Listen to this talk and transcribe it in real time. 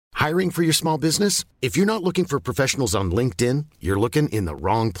Hiring for your small business? If you're not looking for professionals on LinkedIn, you're looking in the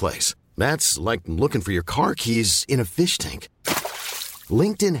wrong place. That's like looking for your car keys in a fish tank.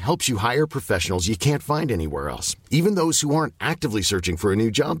 LinkedIn helps you hire professionals you can't find anywhere else, even those who aren't actively searching for a new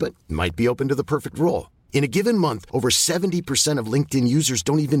job but might be open to the perfect role. In a given month, over 70% of LinkedIn users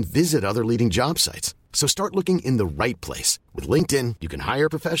don't even visit other leading job sites. So start looking in the right place. With LinkedIn, you can hire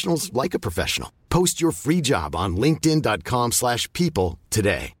professionals like a professional. Post your free job on linkedin.com/people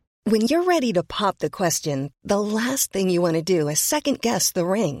today. When you're ready to pop the question, the last thing you want to do is second-guess the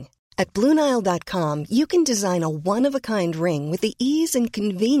ring. At BlueNile.com, you can design a one-of-a-kind ring with the ease and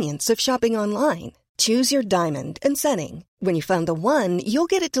convenience of shopping online. Choose your diamond and setting. When you find the one, you'll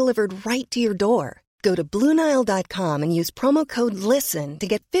get it delivered right to your door. Go to BlueNile.com and use promo code LISTEN to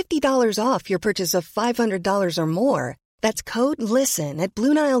get $50 off your purchase of $500 or more. That's code LISTEN at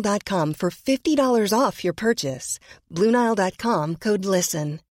BlueNile.com for $50 off your purchase. BlueNile.com, code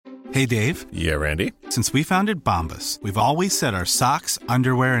LISTEN. Hey, Dave. Yeah, Randy. Since we founded Bombas, we've always said our socks,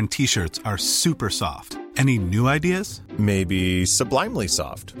 underwear, and T-shirts are super soft. Any new ideas? Maybe sublimely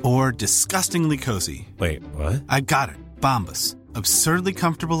soft. Or disgustingly cozy. Wait, what? I got it. Bombas. Absurdly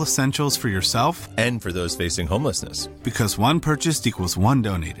comfortable essentials for yourself and for those facing homelessness. Because one purchased equals one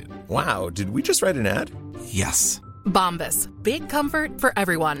donated. Wow, did we just write an ad? Yes. Bombas. Big comfort for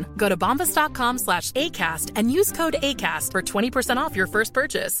everyone. Go to bombas.com/ACAST and use code ACAST for 20% off your first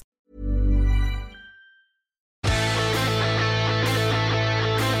purchase.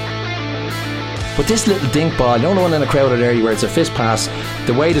 But this little dink ball, you know the one in a crowded area where it's a fist pass,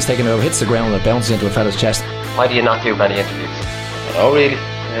 the weight is taken over, hits the ground and it bounces into a fella's chest. Why do you not do many interviews? Oh, really?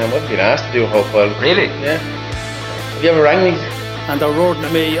 I've been asked to do a whole pile. Really? Yeah. Have you ever rang me? And they're roaring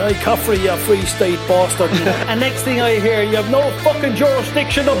at me, "I Caffrey, you free state bastard." And next thing I hear, "You have no fucking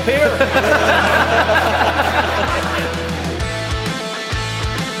jurisdiction up here."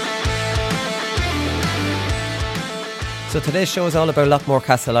 So today's show is all about Lockmore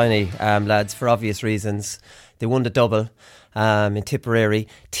Castellani, lads, for obvious reasons. They won the double in Tipperary.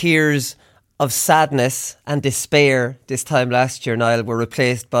 Tears of sadness and despair this time last year, Niall, were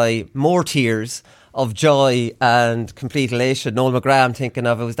replaced by more tears of joy and complete elation. Noel McGrath, I'm thinking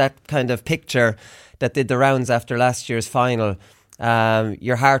of, it was that kind of picture that did the rounds after last year's final.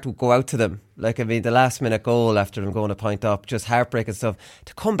 Your heart would go out to them. Like, I mean, the last minute goal after them going a point up, just heartbreaking stuff.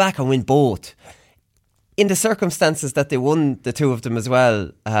 To come back and win both in the circumstances that they won the two of them as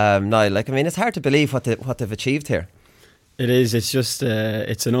well, Niall, like, I mean, it's hard to believe what they've achieved here. It is. It's just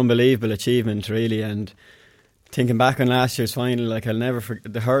it's an unbelievable achievement, really. And thinking back on last year's final, like, I'll never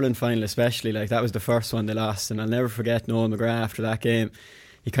forget the hurling final, especially. Like, that was the first one they lost, and I'll never forget Noel McGrath after that game.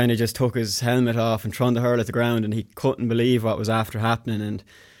 He kind of just took his helmet off and thrown the hurl at the ground, and he couldn't believe what was after happening. And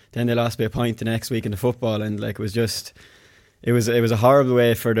then they lost by a point the next week in the football, and like, it was just. It was a horrible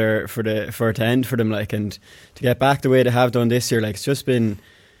way for it to end for them, like, and to get back the way they have done this year, like, it's just been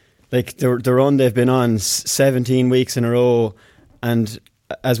like the run they've been on 17 weeks in a row, and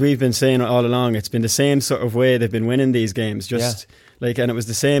as we've been saying all along, it's been the same sort of way they've been winning these games, just like, and it was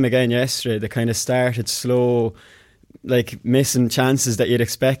the same again yesterday. They kind of started slow, like missing chances that you'd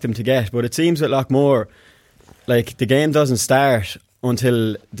expect them to get, but it seems with Lockmore, like, the game doesn't start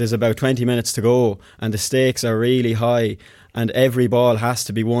until there's about 20 minutes to go, and the stakes are really high. And every ball has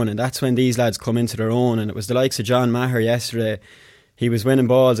to be won, and that's when these lads come into their own. And it was the likes of John Maher yesterday. He was winning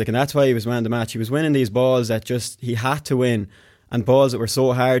balls, like, and that's why he was man of the match. He was winning these balls that just he had to win, and balls that were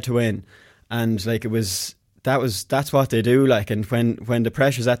so hard to win. And like, that's what they do. Like, and when the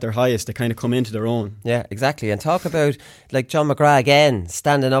pressure's at their highest, they kind of come into their own. Yeah, exactly. And talk about, like, John McGrath again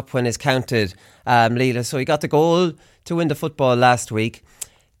standing up when it's counted. Leela, so he got the goal to win the football last week.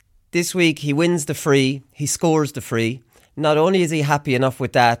 This week he wins the free. He scores the free. Not only is he happy enough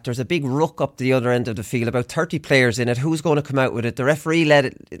with that, there's a big ruck up the other end of the field, about 30 players in it. Who's going to come out with it? The referee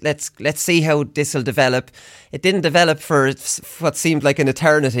let's see how this will develop. It didn't develop for what seemed like an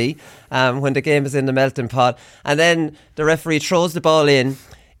eternity when the game was in the melting pot. And then the referee throws the ball in.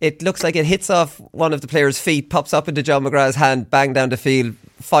 It looks like it hits off one of the players' feet, pops up into John McGrath's hand, bang down the field,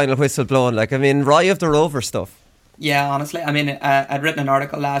 final whistle blown. Like, I mean, Roy of the Rover stuff. Yeah, honestly. I mean, I'd written an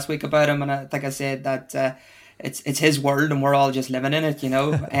article last week about him, and I think I said that it's his world and we're all just living in it, you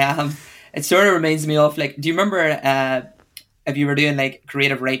know. It sort of reminds me of, like, do you remember if you were doing like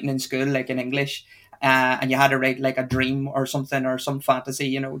creative writing in school, like in English, and you had to write like a dream or something, or some fantasy,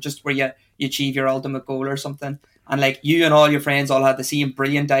 you know, just where you achieve your ultimate goal or something, and like you and all your friends all had the same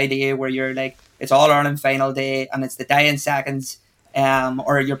brilliant idea where you're like, it's All Ireland final day and it's the dying seconds,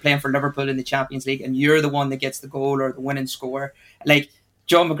 or you're playing for Liverpool in the Champions League and you're the one that gets the goal or the winning score. Like,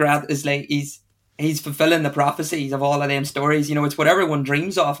 John McGrath is like, he's he's fulfilling the prophecies of all of them stories. You know, it's what everyone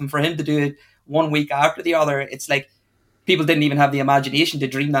dreams of, and for him to do it 1 week after the other, it's like people didn't even have the imagination to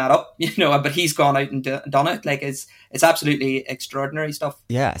dream that up, you know, but he's gone out and done it. Like, it's absolutely extraordinary stuff.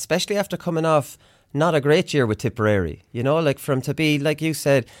 Yeah, especially after coming off not a great year with Tipperary, you know, like from to be, like you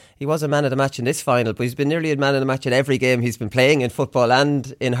said, he was a man of the match in this final, but he's been nearly a man of the match in every game he's been playing in football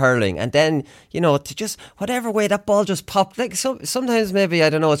and in hurling. And then, you know, to just, whatever way that ball just popped, like sometimes maybe, I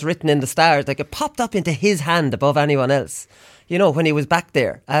don't know, it's written in the stars, like it popped up into his hand above anyone else. You know, when he was back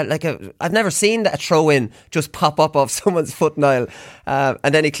there, I've never seen that throw in just pop up off someone's foot, Niall,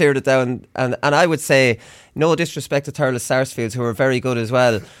 and then he cleared it down. And I would say, no disrespect to Thurles Sarsfields, who are very good as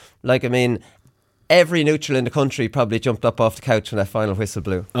well. Like, I mean, every neutral in the country probably jumped up off the couch when that final whistle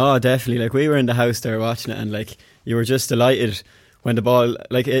blew. Oh, definitely. Like, we were in the house there watching it, and like, you were just delighted when the ball,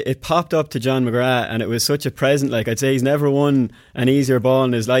 like, it popped up to John McGrath, and it was such a present. Like, I'd say he's never won an easier ball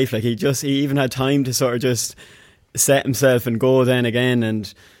in his life. Like, he even had time to sort of just set himself and go then again.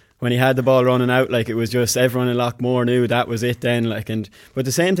 And when he had the ball running out, like, it was just everyone in Lockmore knew that was it then. Like, but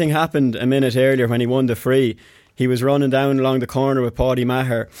the same thing happened a minute earlier when he won the free. He was running down along the corner with Paddy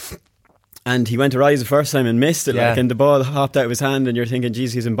Maher, and he went to rise the first time and missed it, like, and the ball hopped out of his hand, and you're thinking,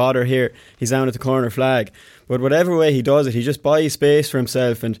 geez, he's in bother here, he's down at the corner flag. But whatever way he does it, he just buys space for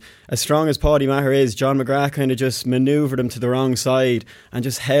himself, and as strong as Paddy Maher is, John McGrath kind of just manoeuvred him to the wrong side and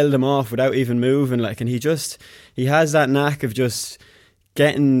just held him off without even moving, like, and he has that knack of just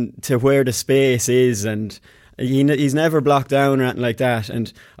getting to where the space is, and he's never blocked down or anything like that.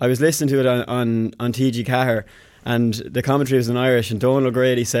 And I was listening to it on TG Cahir, and the commentary was in Irish, and Donal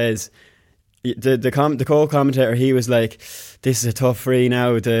O'Grady says, the co-commentator, he was like, this is a tough free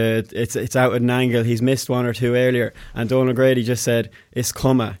now, it's out at an angle, he's missed one or two earlier, and Donal O'Grady just said, it's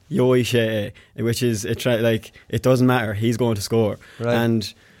comma yoishe, which is like, it doesn't matter, he's going to score. Right.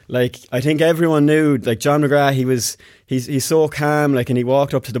 And like, I think everyone knew, like, John McGrath, he's so calm, like, and he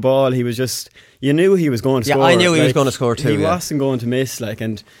walked up to the ball, he was just, you knew he was going to score. Yeah, I knew he was going to score too. He wasn't going to miss, like,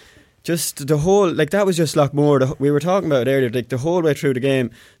 and just the whole, like, that was just Lockmore. We were talking about it earlier, like, the whole way through the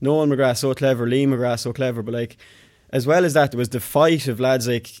game, Noel McGrath so clever, Lee McGrath so clever, but like, as well as that, there was the fight of lads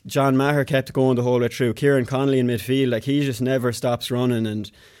like John Maher kept going the whole way through, Kieran Connolly in midfield, like, he just never stops running,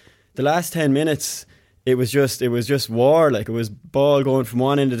 and the last 10 minutes, it was just war, like, it was ball going from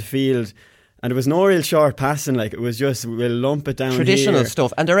one end of the field, and there was no real short passing, like, it was just, we'll lump it down traditional here.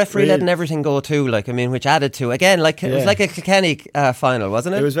 Stuff, and the referee letting everything go too, like, I mean, which added to, again, like, it was like a Kilkenny final,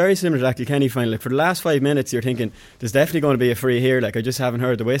 wasn't it? It was very similar to that Kilkenny final. Like, for the last 5 minutes you're thinking, there's definitely going to be a free here, like, I just haven't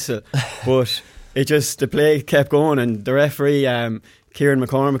heard the whistle. But the play kept going, and the referee, Kieran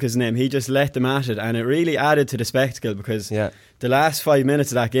McCormick is his name, he just let them at it, and it really added to the spectacle, because the last 5 minutes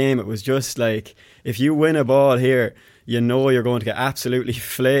of that game, it was just like, if you win a ball here, you know you're going to get absolutely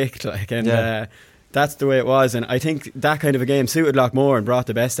flaked, like, and that's the way it was. And I think that kind of a game suited Lockmore and brought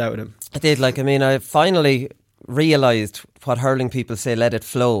the best out of them. It did. Like, I mean, I finally realised what hurling people say, let it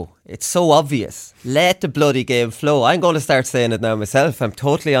flow. It's so obvious. Let the bloody game flow. I'm going to start saying it now myself. I'm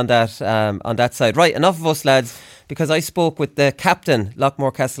totally on that side. Right, enough of us, lads, because I spoke with the captain,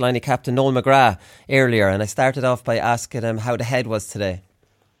 Lockmore Castellani captain Noel McGrath, earlier, and I started off by asking him how the head was today.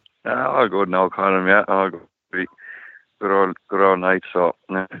 All good now, Colin. Yeah, all good. Good all night. So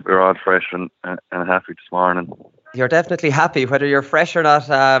we're all fresh and happy this morning. You're definitely happy, whether you're fresh or not.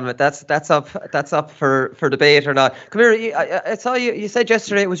 That's up for debate or not. Come here. I saw you. You said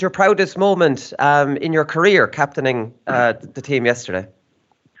yesterday it was your proudest moment in your career, captaining the team yesterday.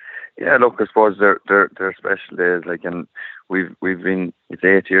 Yeah, look, I suppose they're special days. Like, and we've been, it's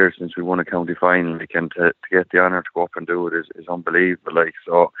 8 years since we won a county final. Like, and to get the honour to go up and do it is unbelievable. Like,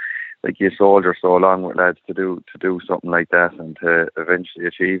 so. Like, you soldier so long with lads to do something like that, and to eventually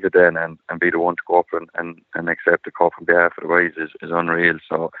achieve it then and be the one to go up and accept the cup on behalf of the boys is unreal.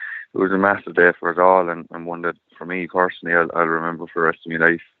 So it was a massive day for us all, and one that for me personally I'll remember for the rest of my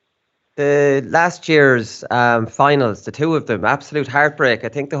life. The last year's finals, the two of them, absolute heartbreak. I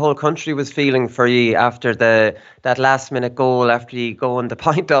think the whole country was feeling for you after that last minute goal, after you going the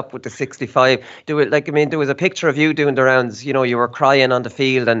point up with the 65. There was a picture of you doing the rounds. You know, you were crying on the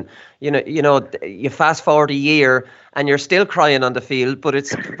field, and you know, you fast forward a year and you're still crying on the field, but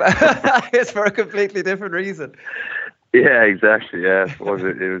it's it's for a completely different reason. Yeah, exactly. Yeah, I suppose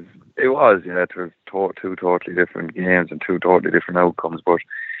it was. Yeah, it was two totally different games and two totally different outcomes, but.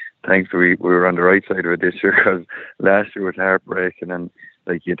 Thankfully, we were on the right side of it this year, because last year was heartbreaking, and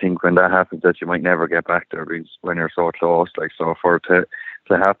like, you think when that happens that you might never get back there, because when you're so close, like, so for it to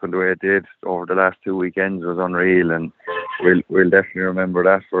happen the way it did over the last 2 weekends was unreal, and we'll definitely remember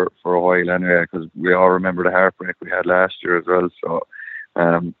that for a while anyway, because we all remember the heartbreak we had last year as well. So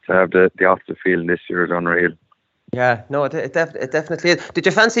to have the opposite feeling this year is unreal. Yeah, no, it definitely is. Did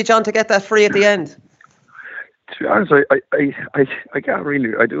you fancy John to get that free at the end? To be honest, I can't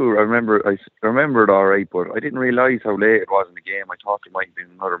really. I do. I remember it all right, but I didn't realise how late it was in the game. I thought there might have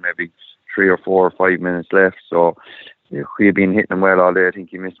been another maybe 3 or 4 or 5 minutes left. So he had been hitting them well all day. I think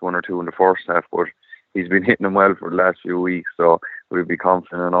he missed 1 or 2 in the first half, but he's been hitting them well for the last few weeks. So we'd be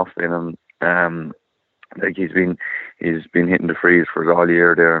confident enough in him. Like he's been hitting the frees for us all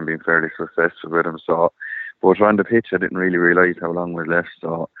year there and been fairly successful with him. So, but on the pitch, I didn't really realise how long was left.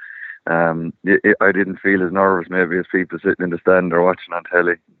 So. I didn't feel as nervous maybe as people sitting in the stand or watching on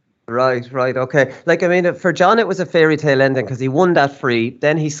telly. Right, okay. Like, I mean, for John it was a fairy tale ending because he won that free,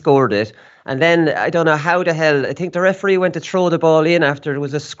 then he scored it, and then I don't know how the hell, I think the referee went to throw the ball in after it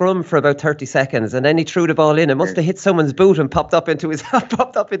was a scrum for about 30 seconds, and then he threw the ball in. It must have hit someone's boot and popped up into his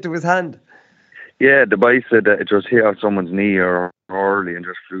hand. Yeah, the boy said that it just hit off someone's knee or early and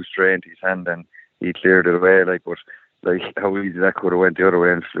just flew straight into his hand, and he cleared it away, but how easy that could have went the other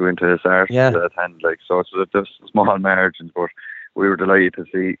way and flew into his arse that hand. So it's just small margins, but we were delighted to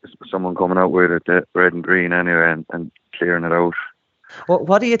see someone coming out with it, the red and green anyway, and clearing it out. Well,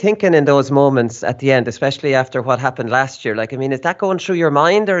 what are you thinking in those moments at the end, especially after what happened last year? Like, I mean, is that going through your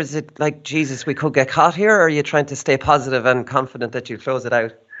mind, or is it like, Jesus, we could get caught here, or are you trying to stay positive and confident that you'll close it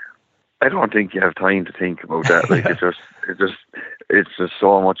out? I don't think you have time to think about that. Like it's just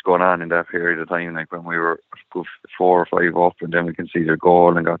so much going on in that period of time. Like when we were 4 or 5 up, and then we can see their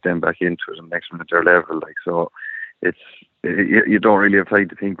goal and got them back into it, and next minute they're level. Like so, you don't really have time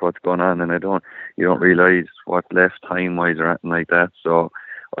to think what's going on, and you don't realise what's left time wise or anything like that. So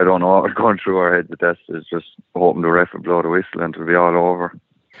I don't know what's going through our heads, but that's just hoping the ref will blow the whistle and it'll be all over.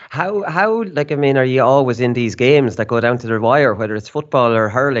 How like, I mean, are you always in these games that go down to the wire, whether it's football or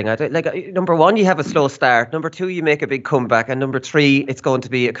hurling? Number one, you have a slow start. Number two, you make a big comeback, and number three, it's going to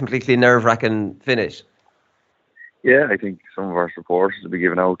be a completely nerve-wracking finish. Yeah, I think some of our supporters will be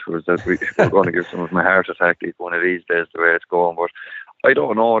giving out to us that we're going to give some of my heart attack one of these days, the way it's going. But I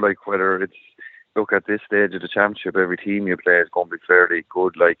don't know, like, whether it's, look, at this stage of the championship, every team you play is going to be fairly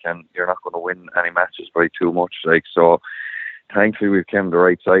good, like, and you're not going to win any matches by too much, like, so thankfully we've come the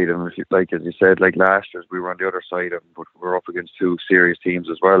right side, and if you, like, as you said, like last year we were on the other side of them, but we're up against 2 serious teams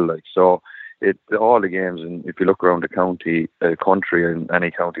as well, like, so all the games, and if you look around the country and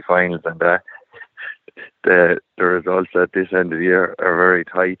any county finals, and the results at this end of the year are very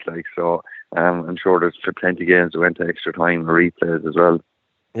tight, like, so I'm sure there's plenty of games that went to extra time or replays as well.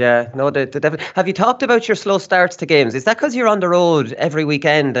 Yeah, no, definitely. Have you talked about your slow starts to games? Is that because you're on the road every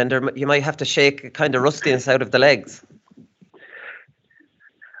weekend and you might have to shake kind of rustiness out of the legs?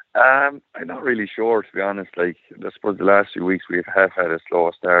 I'm not really sure, to be honest. Like, I suppose the last few weeks we have had a slow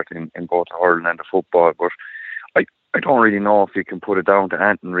start in both the hurling and the football, but I don't really know if you can put it down to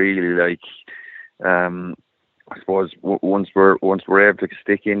anything really. Like, I suppose once we're able to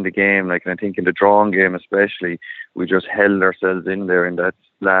stick in the game, like, and I think in the drawing game especially, we just held ourselves in there in that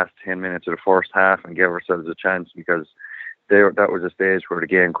last 10 minutes of the first half and gave ourselves a chance, because that was a stage where the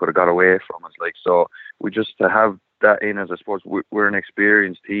game could have got away from us. Like, so we just to have that in us, I suppose we're an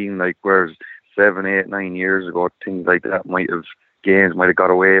experienced team, like, whereas 7, 8, 9 years ago, things like that games might have got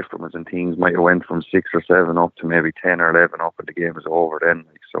away from us, and teams might have went from 6 or 7 up to maybe 10 or 11 up, and the game was over then.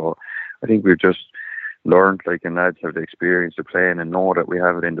 Like, so I think we've just learned, like, and lads have the experience of playing and know that we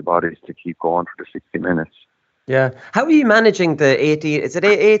have it in the bodies to keep going for the 60 minutes. Yeah. How are you managing the 18? Is it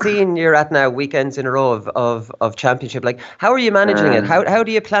 18 you're at now, weekends in a row of championship? Like, how are you managing it? How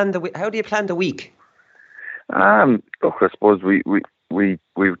do you plan the week? Look, I suppose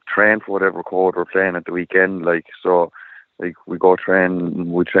we've trained for whatever code we're playing at the weekend. Like, so, like, we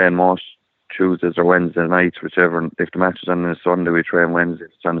train most Tuesdays or Wednesday nights, whichever. If the match is on a Sunday, we train Wednesday.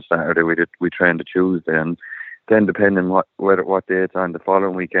 If it's on a Saturday, we train the Tuesday, and then depending what day it's on the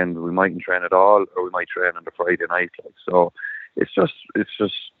following weekend, we mightn't train at all, or we might train on the Friday night. Like, so it's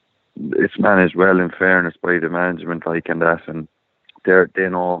managed well, in fairness, by the management, like, and that, and they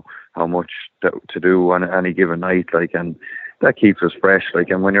know how much to do on any given night, like, and that keeps us fresh, like.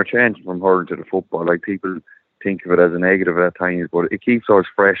 And when you're changing from hurling to the football, like, people think of it as a negative at times, but it keeps us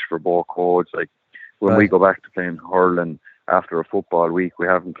fresh for both codes. Like, when we go back to playing hurling after a football week, we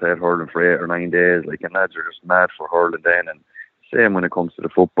haven't played hurling for 8 or 9 days, like, and lads are just mad for hurling then. And same when it comes to the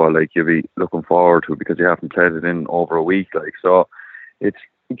football, like, you'll be looking forward to it because you haven't played it in over a week, like, so it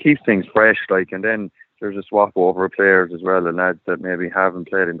keeps things fresh, like. And then there's a swap over of players as well, and lads that maybe haven't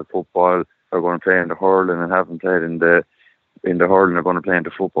played in the football are going to play in the hurling, and haven't played in the hurling are going to play in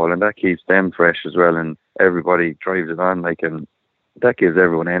the football, and that keeps them fresh as well, and everybody drives it on, like, and that gives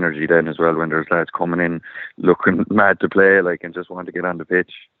everyone energy then as well when there's lads coming in looking mad to play, like, and just want to get on the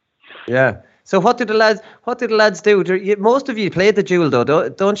pitch. Yeah. So what did the lads do? Most of you played the duel though,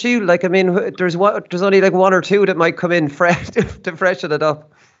 don't you? Like, I mean, there's only like one or two that might come in fresh to freshen it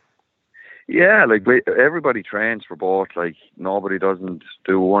up. Yeah, like everybody trains for both. Like, nobody doesn't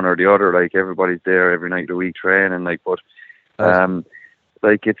do one or the other. Like, everybody's there every night of the week training. Like, but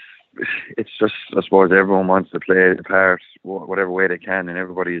like it's just, I suppose everyone wants to play the part whatever way they can, and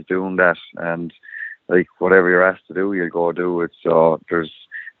everybody is doing that. And like, whatever you're asked to do, you'll go do it. So there's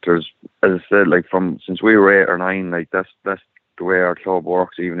as I said, like, since we were 8 or 9, like that's the way our club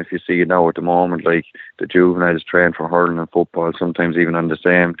works. Even if you see it now at the moment, like the juveniles train for hurling and football, sometimes even on the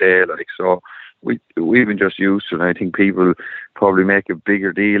same day. Like, so we've been just used to it. And I think people probably make a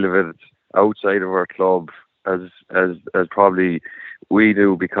bigger deal of it outside of our club as probably we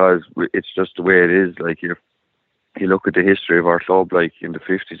do, because it's just the way it is. Like, you look at the history of our club, like in the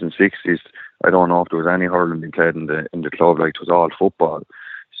 50s and 60s, I don't know if there was any hurling being played in the club. Like, it was all football.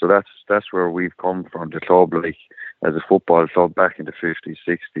 So that's where we've come from, the club, like, as a football club back in the 50s,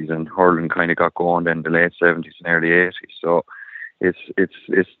 60s, and hurling kind of got going then in the late 70s and early 80s. So it's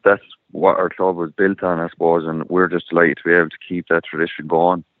that's what our club was built on, I suppose, and we're just delighted to be able to keep that tradition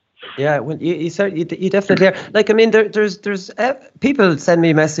going. Yeah, well, you definitely are. Like, I mean, there's people send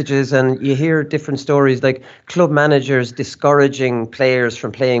me messages, and you hear different stories, like club managers discouraging players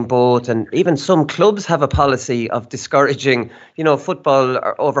from playing both, and even some clubs have a policy of discouraging, football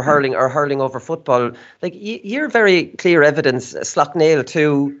over hurling or hurling over football. Like, you're very clear evidence. Slaughtneil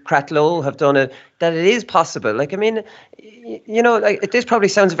too, Cratloe have done it, that it is possible. Like, I mean, like, this probably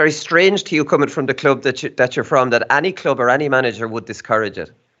sounds very strange to you coming from the club that you're from, that any club or any manager would discourage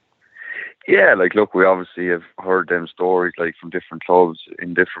it. Yeah, like, look, we obviously have heard them stories, like, from different clubs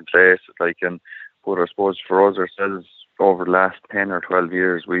in different places, like, but I suppose for us ourselves, over the last 10 or 12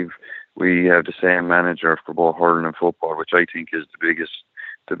 years, we have the same manager for both hurling and football, which I think is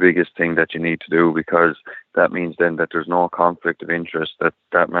the biggest thing that you need to do, because that means then that there's no conflict of interest,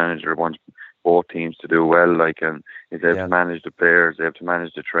 that manager wants both teams to do well, like, and if they have to manage the players, they have to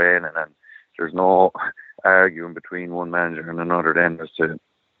manage the training, and there's no arguing between one manager and another then as to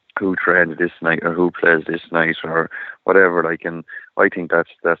who trains this night or who plays this night or whatever, like, and I think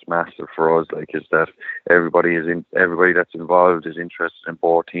that's massive for us, like, is that everybody that's involved is interested in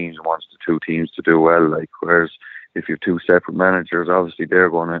both teams and wants the two teams to do well, like, whereas if you have two separate managers, obviously they're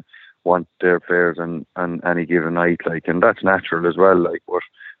going to want their players on any given night, like, and that's natural as well, like, but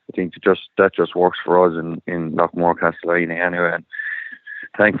I think that just works for us in Lockmore Castellini anyway, and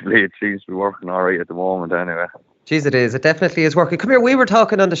thankfully it seems to be working all right at the moment anyway. Jeez, it is. It definitely is working. Come here, we were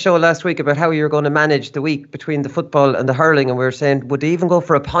talking on the show last week about how you're going to manage the week between the football and the hurling, and we were saying, would they even go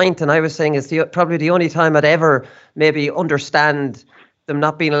for a pint? And I was saying it's probably the only time I'd ever maybe understand them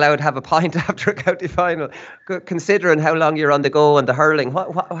not being allowed to have a pint after a county final, considering how long you're on the go and the hurling.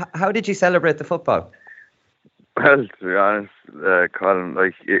 How did you celebrate the football? Well, to be honest, Colin,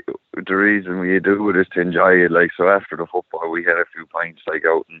 like, the reason we do it is to enjoy it. Like, so after the football, we had a few pints, like,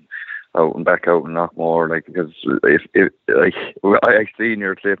 out and back out in Knockmore, like, because I seen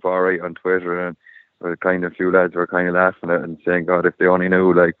your clip all right on Twitter, and kind of a few lads were kind of laughing at it and saying, God, if they only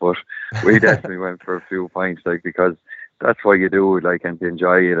knew, like, but we definitely went for a few pints, like, because that's why you do it, like, and to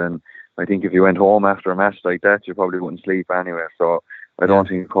enjoy it. And I think if you went home after a match like that, you probably wouldn't sleep anyway. So I don't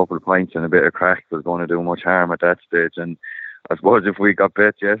think a couple of pints and a bit of crack was going to do much harm at that stage. And I suppose if we got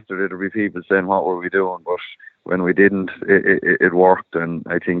bet yesterday, there'd be people saying, what were we doing? But when we didn't, it worked. And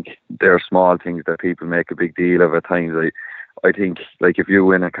I think there are small things that people make a big deal of at times. I think, like, if you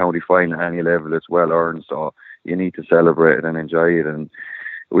win a county final at any level, it's well earned. So you need to celebrate it and enjoy it. And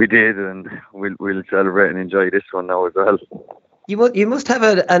we did, and we'll celebrate and enjoy this one now as well. You must have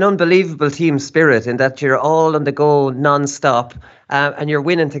an unbelievable team spirit in that you're all on the go non-stop, and you're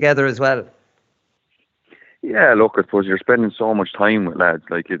winning together as well. Yeah, look, I suppose you're spending so much time with lads.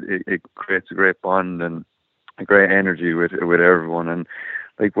 Like, it creates a great bond and a great energy with everyone. And,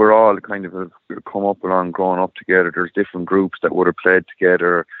 like, we're all kind of have come up along, grown up together. There's different groups that would have played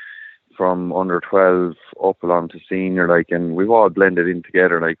together from under 12 up along to senior, like, and we've all blended in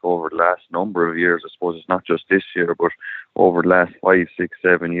together, like, over the last number of years. I suppose it's not just this year, but over the last 5, 6,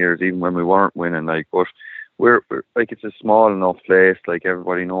 7 years, even when we weren't winning, like, but we're like, it's a small enough place, like,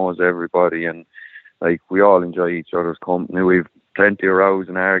 everybody knows everybody, and, like, we all enjoy each other's company. We've plenty of rows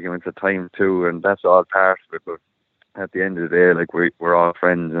and arguments at times too, and that's all part of it, but at the end of the day, like, we're all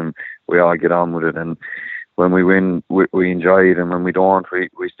friends and we all get on with it. And when we win, we enjoy it, and when we don't, we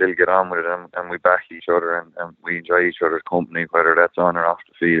still get on with it, and we back each other, and we enjoy each other's company, whether that's on or off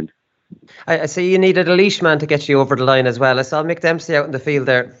the field. I see you needed a leash man to get you over the line as well. I saw Mick Dempsey out in the field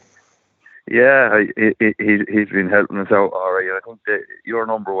there. Yeah, he's been helping us out all right. I think your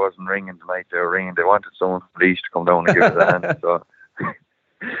number wasn't ringing tonight. They were ringing. They wanted someone from Leash to come down and give us a hand. So,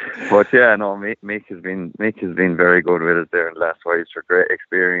 but yeah, no, Mick has been very good with us there in the last while. It's a great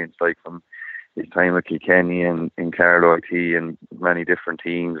experience, like from his time at Kilkenny and in Carlow IT and many different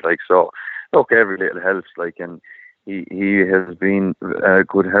teams. Like, so, look, every little helps. Like, and he has been a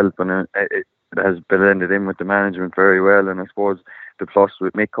good help, and it has blended in with the management very well. And I suppose the plus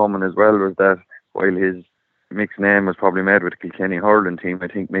with Mick coming as well was that while Mick's name was probably made with the Kilkenny hurling team, I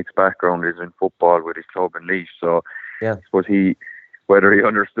think Mick's background is in football with his club in Leash. So yeah, I suppose whether he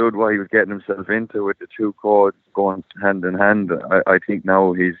understood what he was getting himself into with the two codes going hand in hand, I think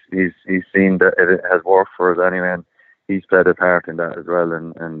now he's seen that it has worked for us anyway, and he's played a part in that as well.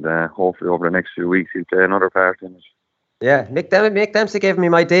 And hopefully over the next few weeks he'll play another part in it. Yeah, Mick Dempsey gave me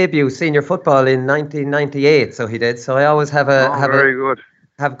my debut senior football in 1998, so he did. So I always have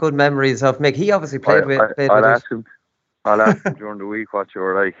good memories of Mick. He obviously played with I'll ask him during the week what you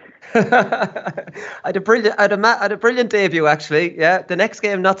were like. I had a brilliant debut actually. Yeah, the next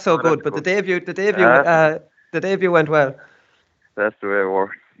game not so good, but the debut went well. That's the way it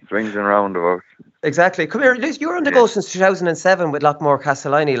works. Swings and roundabouts. Exactly. Come here, Liz, you were on the go since 2007 with Lockmore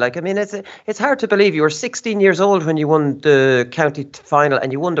Castellani. Like, I mean, it's hard to believe you were 16 years old when you won the county final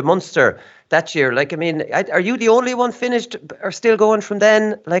and you won the Munster that year. Like, I mean, are you the only one finished or still going from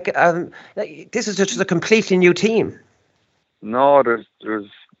then? Like, this is just a completely new team. No, there's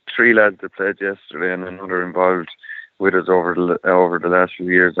 3 lads that played yesterday and another involved with us over the last few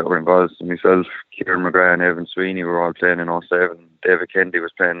years that were involved. So myself, Kieran McGrath and Evan Sweeney were all playing in 07. David Kennedy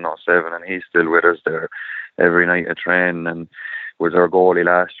was playing in 07 and he's still with us there every night at training and was our goalie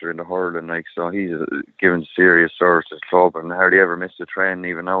last year in the hurling. Like, so he's given serious service to the club and hardly ever missed a training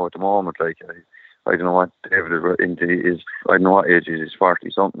even now at the moment. Like, I don't know what David is into I don't know what age he's 40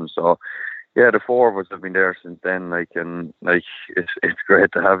 something. So yeah, the 4 of us have been there since then. Like, and like it's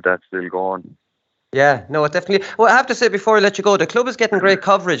great to have that still going. Yeah, no, it definitely. Well, I have to say before I let you go, the club is getting great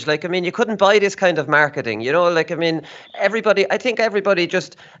coverage. Like, I mean, you couldn't buy this kind of marketing, you know. Like, I mean, I think everybody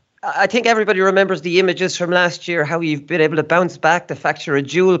remembers the images from last year, how you've been able to bounce back, the fact you're a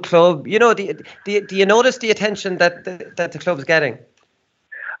dual club. You know, do you notice the attention that the club's getting?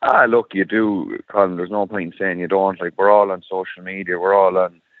 Look, you do, Colin. There's no point in saying you don't. Like, we're all on social media, we're all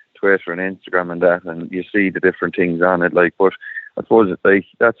on Twitter and Instagram and that, and you see the different things on it. Like, but I suppose it's like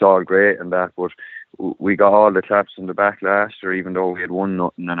that's all great and that, but we got all the claps in the back last year, even though we had won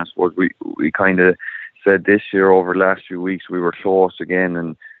nothing. And I suppose we kind of said this year over the last few weeks we were close again,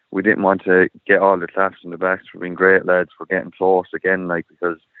 and we didn't want to get all the claps in the backs for being great lads for getting close again, like,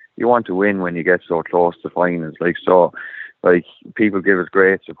 because you want to win when you get so close to finals. Like, so, like, people give us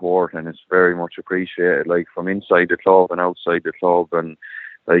great support and it's very much appreciated, like, from inside the club and outside the club, and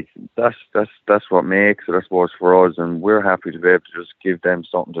like that's what makes it, I suppose, for us. And we're happy to be able to just give them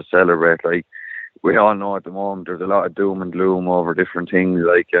something to celebrate. Like, we all know at the moment there's a lot of doom and gloom over different things,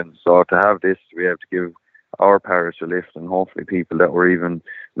 like, and so to have this, to be able to give our parish a lift, and hopefully people that were even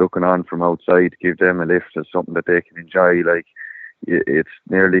looking on from outside, give them a lift as something that they can enjoy. Like, it's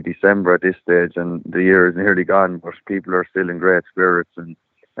nearly December at this stage and the year is nearly gone, but people are still in great spirits,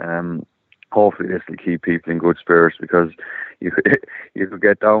 and hopefully this will keep people in good spirits, because you could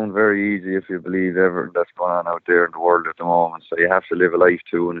get down very easy if you believe everything that's going on out there in the world at the moment. So you have to live a life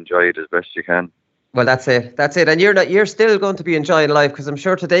too and enjoy it as best you can. Well, that's it. And you're still going to be enjoying life, because I'm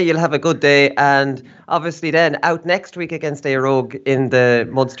sure today you'll have a good day, and obviously then out next week against Éireog in the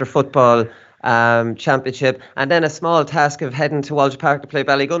Munster Football Championship, and then a small task of heading to Walsh Park to play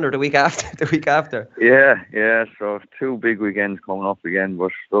Ballygunner the week after. Yeah. So 2 big weekends coming up again.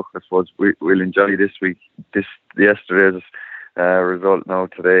 But look, I suppose we'll enjoy this week, yesterday's result now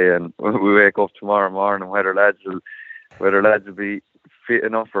today, and we wake up tomorrow morning whether lads will be fit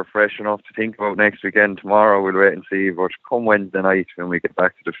enough or fresh enough to think about next weekend. Tomorrow we'll wait and see. But come Wednesday night when we get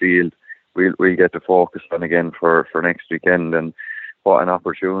back to the field, we'll get to focus on again for next weekend. And what an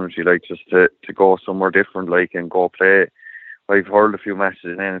opportunity, like, just to go somewhere different, like, and go play. I've heard a few matches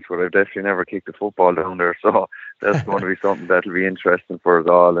in Ennis, but I've definitely never kicked a football down there, so that's going to be something that'll be interesting for us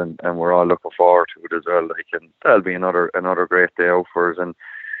all, and we're all looking forward to it as well. Like, and that'll be another great day out for us, and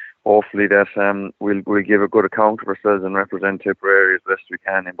hopefully that we'll give a good account of ourselves and represent Tipperary as best we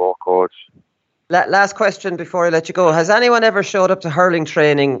can in both codes. Last question before I let you go: has anyone ever showed up to hurling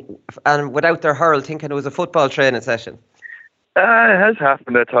training and without their hurl thinking it was a football training session? It has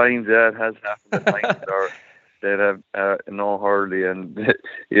happened at times. Yeah, it has happened at times. they'd have no Hurley, and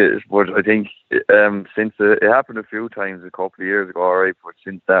yes, but I think since it happened a few times a couple of years ago, alright, but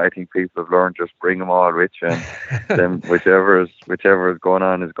since that I think people have learned just bring them all with you, and then whichever is going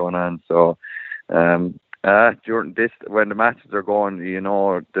on is going on. So during this, when the matches are going,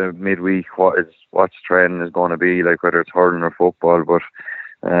 the midweek what's trending is going to be, like whether it's hurling or football. But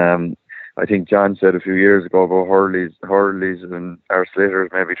I think John said a few years ago about hurleys and our slitters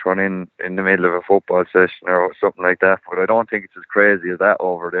maybe thrown in the middle of a football session or something like that. But I don't think it's as crazy as that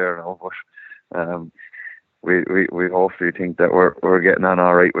over there now. But we hopefully think that we're getting on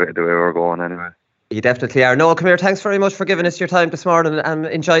all right with the way we're going anyway. You definitely are. Noel, come here. Thanks very much for giving us your time this morning, and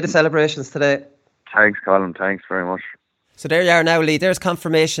enjoy the celebrations today. Thanks, Colin. Thanks very much. So there you are now, Lee. There's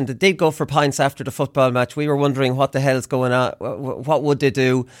confirmation. They did go for pints after the football match. We were wondering what the hell's going on. What would they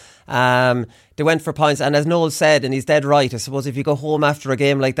do? They went for pints. And as Noel said, and he's dead right, I suppose if you go home after a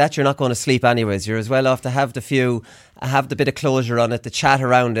game like that, you're not going to sleep anyways. You're as well off to have the bit of closure on it, the chat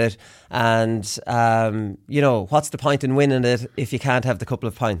around it. And, what's the point in winning it if you can't have the couple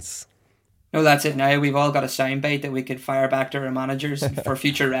of pints? No, that's it now. We've all got a soundbite that we could fire back to our managers for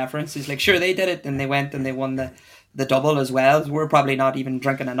future reference. It's like, sure, they did it and they went and they won the double as well. We're probably not even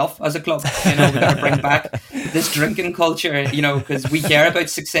drinking enough as a club. We've got to bring back this drinking culture, because we care about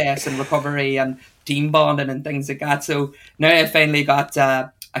success and recovery and team bonding and things like that. So now I finally got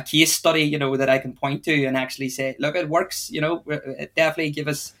a case study, that I can point to and actually say, look, it works. It definitely give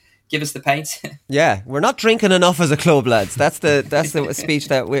us the pints. Yeah, we're not drinking enough as a club, lads. That's the speech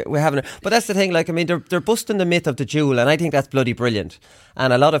that we're having. But that's the thing. They're busting the myth of the duel, and I think that's bloody brilliant.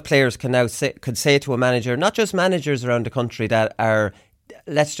 And a lot of players could say to a manager, not just managers around the country that are,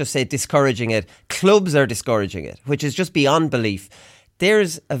 let's just say, discouraging it. Clubs are discouraging it, which is just beyond belief.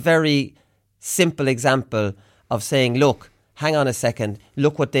 There's a very simple example of saying, look, hang on a second,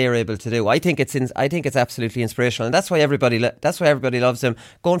 look what they're able to do. I think it's absolutely inspirational, and that's why everybody loves them.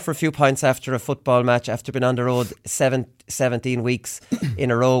 Going for a few pints after a football match, after being on the road 17 weeks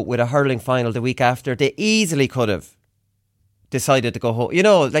in a row with a hurling final the week after, they easily could have decided to go home.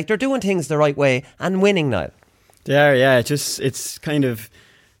 They're doing things the right way and winning now. They are, yeah. It's kind of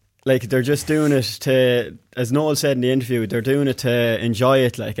like they're just doing it to, as Noel said in the interview, they're doing it to enjoy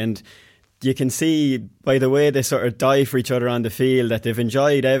it, and you can see by the way they sort of die for each other on the field that they've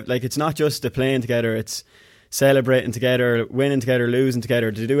enjoyed. It's not just the playing together; it's celebrating together, winning together, losing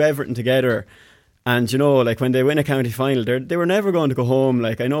together. They do everything together, and when they win a county final, they were never going to go home.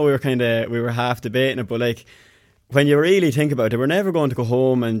 I know we were half debating it, but when you really think about it, they were never going to go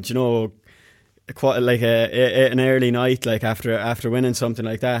home and an early night after winning something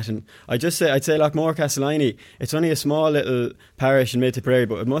like that. And I'd say Lockmore Castleiney, it's only a small little parish in Mid-Tipperary,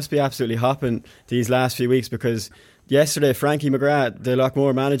 but it must be absolutely hopping these last few weeks, because yesterday Frankie McGrath, the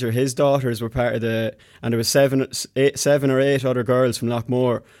Lockmore manager, his daughters were part of and there was seven or eight other girls from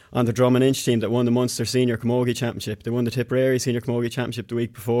Lockmore on the drum and inch team that won the Munster Senior Camogie Championship. They won the Tipperary Senior Camogie Championship the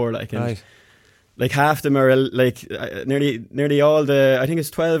week before. Right. Half them are nearly all I think it's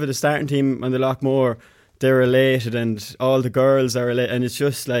 12 of the starting team on the Lockmore, they're elated, and all the girls are elated, and it's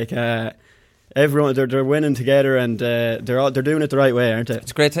just everyone, they're winning together, and they're doing it the right way, aren't they?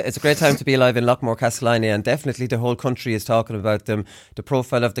 It's a great time to be alive in Lockmore Castleiney, and definitely the whole country is talking about them. The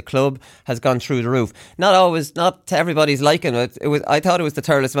profile of the club has gone through the roof. Not to everybody's liking. I thought it was the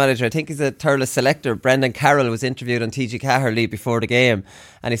Thurles manager. I think he's a Thurles selector. Brendan Carroll was interviewed on TG Caherly before the game,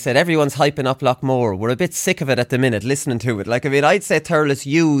 and he said everyone's hyping up Lockmore. We're a bit sick of it at the minute, listening to it. I'd say Thurles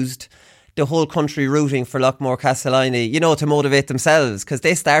used the whole country rooting for Lockmore Castleiney, to motivate themselves, because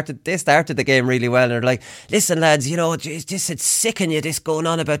they started the game really well, and they're like, listen lads, it's sickening you, this going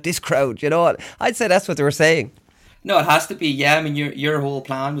on about this crowd, I'd say that's what they were saying. No, it has to be, yeah. I mean, your whole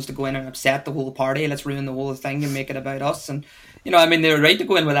plan was to go in and upset the whole party, let's ruin the whole thing and make it about us, and they were right to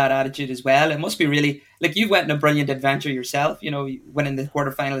go in with that attitude as well. It must be really, you went on a brilliant adventure yourself, winning the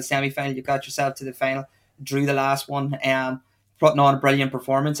quarter-final, the semi-final, you got yourself to the final, drew the last one, putting on a brilliant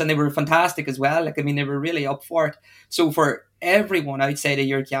performance, and they were fantastic as well. They were really up for it. So for everyone outside of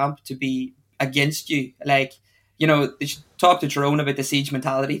your camp to be against you, they should talk to Tyrone about the siege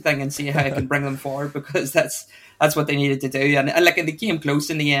mentality thing and see how it can bring them forward, because that's what they needed to do. And they came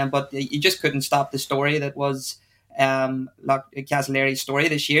close in the end, but you just couldn't stop the story that was Castleary's story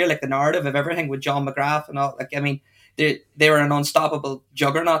this year, the narrative of everything with John McGrath and all. They were an unstoppable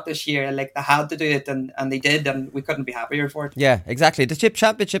juggernaut this year. They had to do it, and they did, and we couldn't be happier for it. Yeah, exactly. The Chip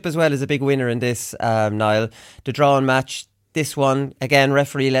Championship as well is a big winner in this, Niall. The drawing match, this one, again,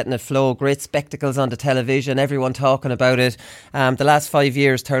 referee letting it flow, great spectacles on the television, everyone talking about it. The last 5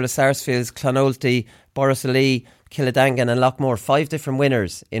 years, Thurles Sarsfields, Clonolty, Borrisolee, Killadangan and Lockmore, 5 different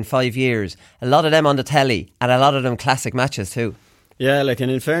winners in 5 years. A lot of them on the telly, and a lot of them classic matches too. Yeah, like, and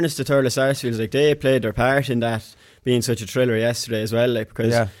in fairness to Thurles Sarsfields, like, they played their part in that being such a thriller yesterday as well, like,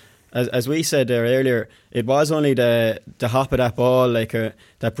 because as we said there earlier, it was only the hop of that ball, like,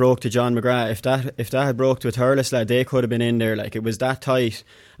 that broke to John McGrath. If that had broke to a Thurles lad, they could have been in there. Like, it was that tight,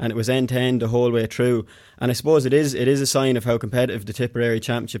 and it was end to end the whole way through. And I suppose it is a sign of how competitive the Tipperary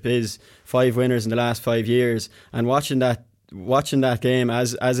Championship is. 5 winners in the last 5 years, and watching that game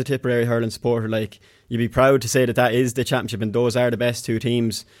as a Tipperary hurling supporter, like, you'd be proud to say that is the championship, and those are the best 2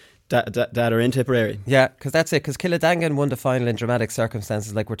 teams that are in Tipperary. Yeah, because that's it. Because Killadangan won the final in dramatic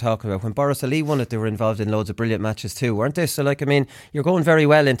circumstances, like we're talking about. When Borrisoleigh won it, they were involved in loads of brilliant matches too, weren't they? So, like, I mean, you're going very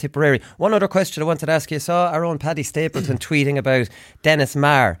well in Tipperary. One other question I wanted to ask you. I saw our own Paddy Stapleton tweeting about Dennis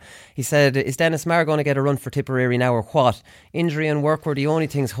Marr. He said, is Dennis Marr going to get a run for Tipperary now, or what? Injury and work were the only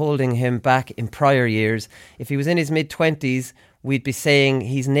things holding him back in prior years. If he was in his mid-20s, we'd be saying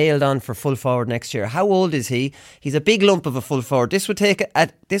he's nailed on for full forward next year. How old is he? He's a big lump of a full forward. This would take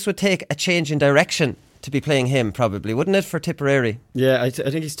a change in direction to be playing him, probably, wouldn't it, for Tipperary? Yeah, I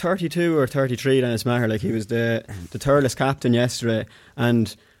think he's 32 or 33, Dennis Maher. Like, he was the Thurles captain yesterday,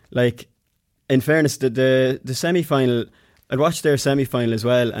 and, like, in fairness, the semi-final, I watched their semi-final as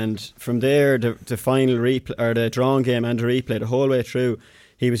well, and from there, the final replay, or the drawn game and the replay, the whole way through,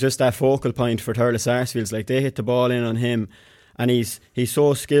 he was just that focal point for Thurles Sarsfields. Like, they hit the ball in on him, and he's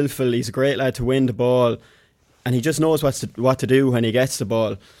so skillful. He's a great lad to win the ball, and he just knows what to do when he gets the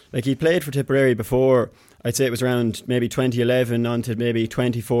ball. Like, he played for Tipperary before, I'd say it was around maybe 2011 on to maybe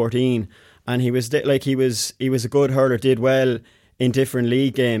 2014, and he was a good hurler, did well in different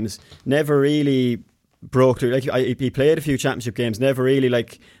league games, never really broke through. Like, he played a few championship games, never really,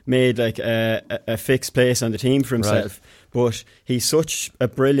 like, made, like, a fixed place on the team for himself. Right. But he's such a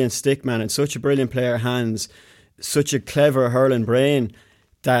brilliant stick man and such a brilliant player hands, such a clever hurling brain,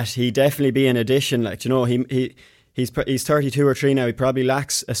 that he definitely be an addition. Like, you know, he's 32 or 3 now. He probably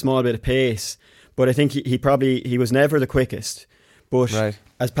lacks a small bit of pace, but I think he was never the quickest. But right,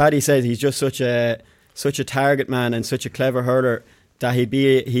 as Paddy said, he's just such a target man and such a clever hurler that he'd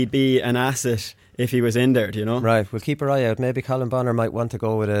be an asset if he was in there, you know. Right, we'll keep our eye out. Maybe Colin Bonner might want to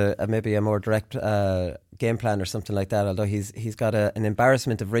go with maybe a more direct game plan or something like that, although he's got an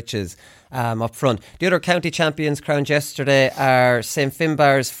embarrassment of riches up front. The other county champions crowned yesterday are St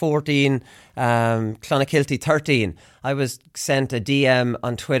Finbarr's 14, Clonakilty 13. I was sent a DM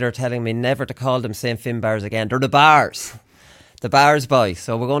on Twitter telling me never to call them St Finbarr's again. They're the Bars. The Bars, boy.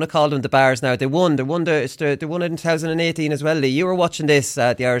 So we're going to call them the Bars now. They won it in 2018 as well, Lee. You were watching this,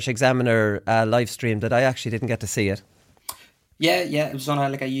 the Irish Examiner live stream, that I actually didn't get to see it. Yeah, it was on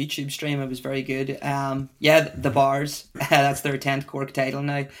a YouTube stream. It was very good. The Bars, that's their 10th Cork title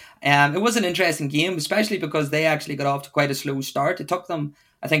now. It was an interesting game, especially because they actually got off to quite a slow start. It took them,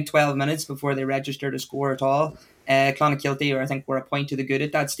 I think, 12 minutes before they registered a score at all. Clonakilty, I think, were a point to the good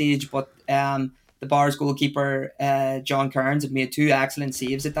at that stage, but the Bars goalkeeper, John Kearns, had made 2 excellent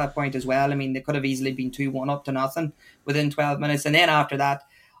saves at that point as well. I mean, they could have easily been 2-1 up to nothing within 12 minutes. And then after that,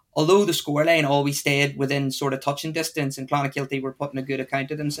 although the scoreline always stayed within sort of touching distance, and Clonakilty were putting a good account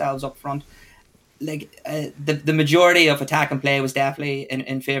of themselves up front, like the majority of attack and play was definitely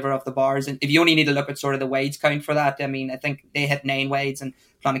in favour of the Bars. And if you only need to look at sort of the wides count for that, I mean, I think they hit 9 wides and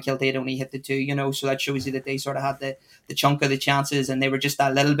Clonakilty had only hit the 2, you know, so that shows you that they sort of had the chunk of the chances, and they were just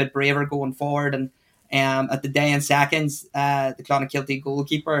that little bit braver going forward. And at the day and seconds, the Clonakilty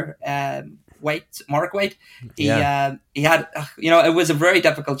goalkeeper, Mark White, he had, it was a very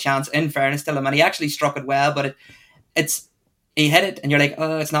difficult chance, in fairness to him, and he actually struck it well, but he hit it, and you're like,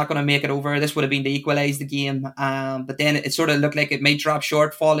 oh, it's not going to make it over. This would have been to equalise the game. But then it sort of looked like it might drop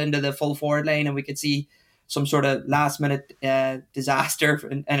short, fall into the full forward line, and we could see some sort of last minute disaster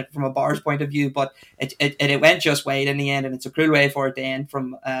from a Bars point of view. But it went just wide in the end, and it's a cruel way for it to end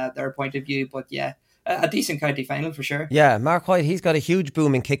from their point of view. But yeah, a decent county final for sure. Yeah, Mark White, he's got a huge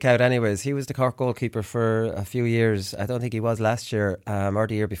booming kick out anyways. He was the Cork goalkeeper for a few years. I don't think he was last year or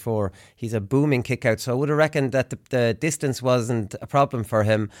the year before. He's a booming kick out, so I would have reckoned that the distance wasn't a problem for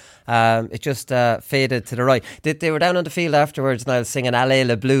him. It just faded to the right. They were down on the field afterwards, and I was singing Allez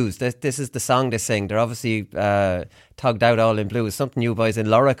le Blues. This is the song they sing. They're obviously tugged out all in blues. Something you boys in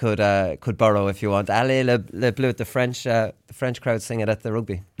Laura could borrow if you want. Allez le Bleu, the French crowd sing it at the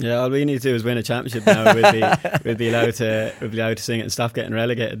rugby. Yeah, all we need to do is win a championship now we'd be allowed to sing it and stop getting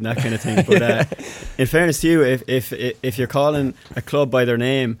relegated and that kind of thing. But in fairness to you, if you're calling a club by their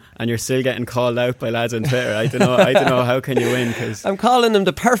name and you're still getting called out by lads on Twitter, I don't know how can you win? Cause I'm calling them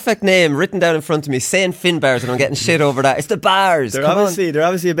the perfect name written down in front of me, saying Finbars, and I'm getting shit over that. It's the Bars. They're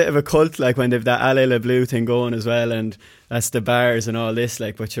obviously a bit of a cult, like when they've that Allez Le Bleu thing going as well, and that's the Bars and all this,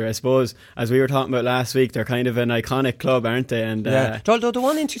 like. But sure, I suppose, as we were talking about last week, they're kind of an iconic club, aren't they? And although the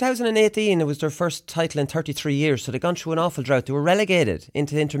one in 2018, it was their first title in 33 years, so they've gone through an awful drought. They were relegated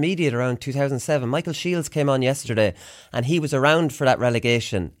into intermediate around 2007. Michael Shields came on yesterday, and he was around for that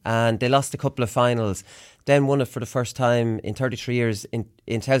relegation, and they lost a couple of finals, then won it for the first time in 33 years in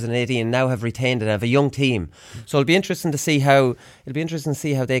 2018, and now have retained it and have a young team. So it'll be interesting to see how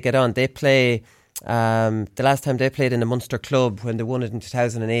they get on. They play. The last time they played in the Munster club, when they won it in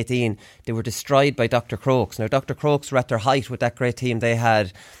 2018, they were destroyed by Dr. Crokes. Now Dr. Crokes were at their height with that great team they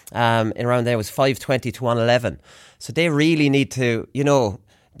had. In around there was 520 to 111. So they really need to,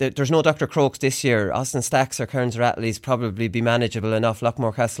 there's no Dr. Crokes this year. Austin Stacks or Kearns or Atleys probably be manageable enough.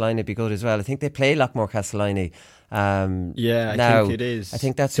 Lockmore Castellini would be good as well. I think they play Lockmore Castellini. I think it is. I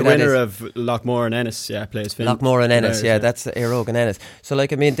think that's the winner of Lockmore and Ennis. Plays Finn. Lockmore and Ennis. That's Eire and Ennis. So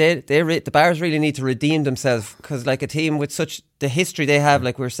the Bars really need to redeem themselves, because like a team with such the history they have,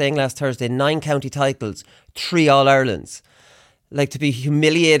 like we were saying last Thursday, 9 county titles, 3 All-Irelands. Like, to be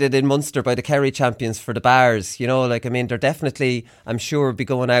humiliated in Munster by the Kerry champions for the Bars, they're definitely, I'm sure, be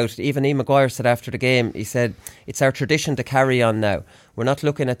going out. Even Ian Maguire said after the game, he said, it's our tradition to carry on now. We're not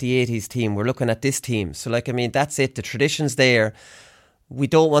looking at the 80s team, we're looking at this team. So, that's it. The tradition's there. We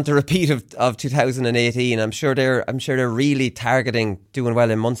don't want a repeat of 2018. I'm sure they're really targeting doing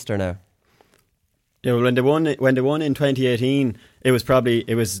well in Munster now. Yeah, well, when they won in 2018, that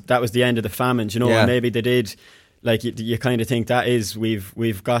was the end of the famine, and maybe they did. Like, you kind of think that is,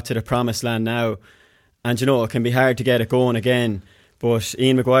 we've got to the promised land now, and it can be hard to get it going again. But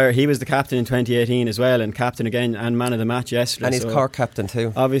Ian Maguire, he was the captain in 2018 as well, and captain again and man of the match yesterday. And he's Cork captain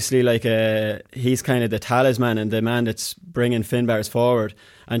too. Obviously, he's kind of the talisman and the man that's bringing Finbars forward.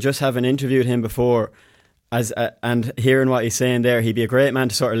 And just having interviewed him before, and hearing what he's saying there, he'd be a great man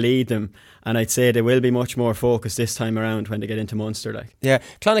to sort of lead them. And I'd say they will be much more focused this time around when they get into Munster. Yeah,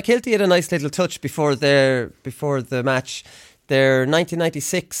 Clonakilty had a nice little touch before the match. Their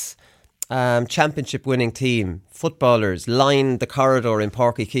 1996 championship winning team, footballers, lined the corridor in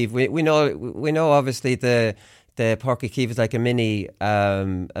Páirc Uí Chaoimh. We know obviously the Páirc Uí Chaoimh is like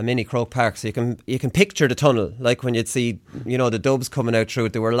a mini Croke Park, so you can picture the tunnel, like when you'd see the Dubs coming out through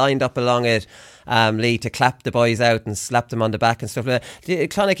it. They were lined up along it, Lee, to clap the boys out and slap them on the back and stuff like that.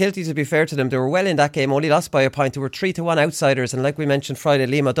 Clonakilty, to be fair to them, they were well in that game, only lost by a point. They were 3-1 outsiders, and like we mentioned Friday,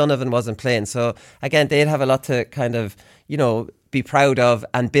 Liam O'Donovan wasn't playing, so again they'd have a lot to kind of be proud of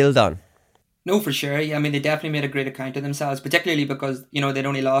and build on. No, for sure. Yeah, they definitely made a great account of themselves, particularly because, they'd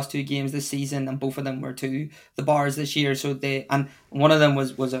only lost 2 games this season, and both of them were to the Bars this year. So and one of them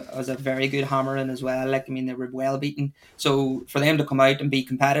was a very good hammering as well. They were well beaten. So for them to come out and be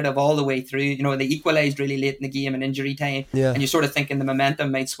competitive all the way through, they equalised really late in the game in injury time. Yeah. And you're sort of thinking the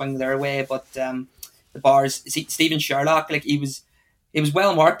momentum might swing their way, but the Bars, Stephen Sherlock, it was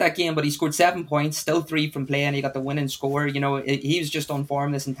well marked that game, but he scored 7 points, still 3 from play, and he got the winning score. He was just on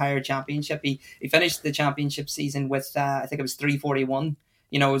form this entire championship. He finished the championship season with I think it was 341.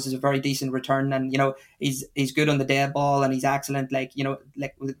 It was a very decent return, and he's good on the dead ball, and he's excellent.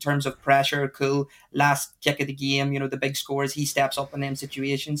 In terms of pressure, cool, last kick of the game. The big scores, he steps up in them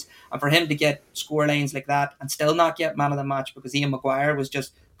situations, and for him to get score lines like that and still not get man of the match, because Ian Maguire was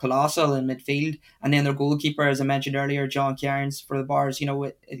just colossal in midfield, and then their goalkeeper, as I mentioned earlier, John Cairns for the Bars,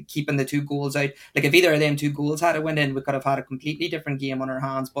 keeping the 2 goals out. If either of them 2 goals had went in, we could have had a completely different game on our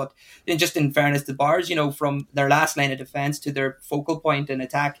hands. But just in fairness, the Bars, from their last line of defence to their focal point in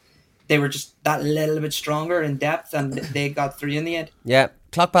attack, they were just that little bit stronger in depth, and they got 3 in the end. Yeah.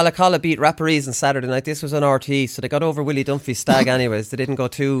 Clough-Ballacalla beat Raparees on Saturday night. This was on RTE, so they got over Willie Dunphy's stag anyways. They didn't go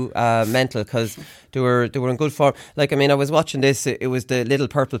too mental, because they were in good form. I was watching this. It was the Little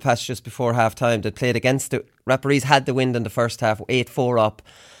Purple Patch just before half time that played against it. Raparees had the wind in the first half, 8-4 up,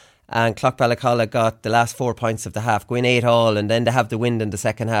 and Clough-Ballacalla got the last 4 points of the half, going 8-all, and then they have the wind in the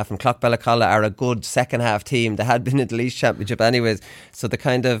second half. And Clough-Ballacalla are a good second half team. They had been in the Laois Championship anyways, so the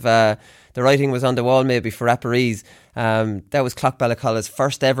kind of the writing was on the wall maybe for Raparees. That was Clough-Ballacalla's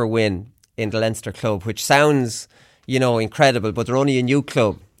first ever win in the Leinster club, which sounds incredible, but they're only a new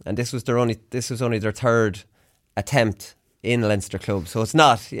club, and this was only their 3rd attempt in the Leinster club, so it's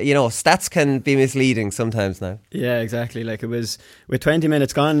not, stats can be misleading sometimes now. Yeah, exactly. It was with 20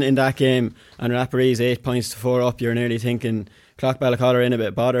 minutes gone in that game, and Raparees 8 points to 4 up, you're nearly thinking Clough-Ballacalla are in a bit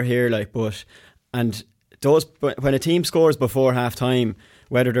of bother here, but And when a team scores before half time,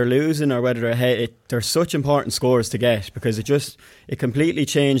 whether they're losing or whether they're ahead, they're such important scores to get, because it completely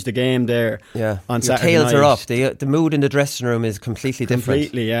changed the game there. Yeah, on your Saturday tails night. are up. The mood in the dressing room is completely different.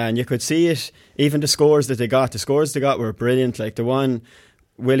 Completely, yeah, and you could see it. Even the scores that they got, were brilliant. Like the one,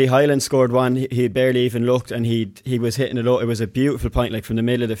 Willie Hyland scored one. He barely even looked, and he was hitting it up. It was a beautiful point, like from the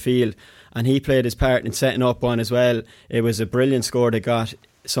middle of the field, and he played his part in setting up one as well. It was a brilliant score they got.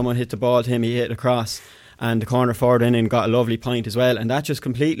 Someone hit the ball to him. He hit it across. And the corner forward in and got a lovely point as well. And that just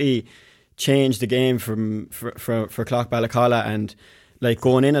completely changed the game for Clough-Ballacalla. And like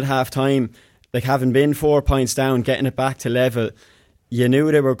going in at half time, like having been 4 points down, getting it back to level, you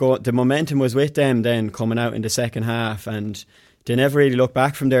knew they were going. The momentum was with them then coming out in the second half, and they never really looked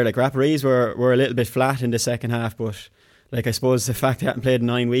back from there. Like Raparees were a little bit flat in the second half, but like I suppose the fact they hadn't played in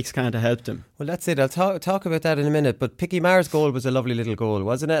 9 weeks can't have helped them. Well, that's it. I'll talk about that in a minute. But Picky Marr's goal was a lovely little goal,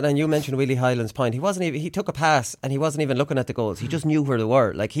 wasn't it? And you mentioned Willie Hyland's point. He took a pass and he wasn't even looking at the goals. He just knew where they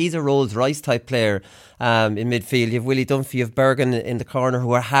were. Like, he's a Rolls Royce type player in midfield. You have Willie Dunphy, you have Bergen in the corner,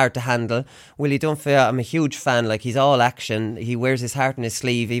 who are hard to handle. Willie Dunphy, I'm a huge fan. Like, he's all action. He wears his heart in his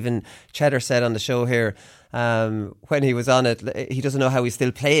sleeve. Even Cheddar said on the show here, when he was on it, he doesn't know how he's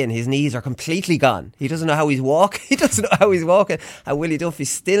still playing. His knees are completely gone. He doesn't know how he's walking. And Willie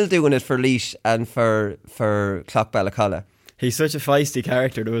Duffy's still doing it for Laois and for Clough-Ballacalla. He's such a feisty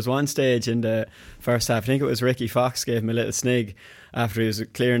character. There was one stage in the first half, I think it was Ricky Fox gave him a little snig after he was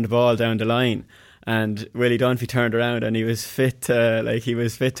clearing the ball down the line, and Willie Dunphy turned around and he was fit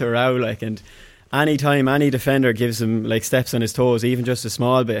to row, like, and any time any defender gives him like steps on his toes, even just a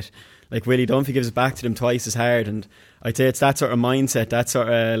small bit, like Willie Dunphy gives it back to them twice as hard. And I'd say it's that sort of mindset, that sort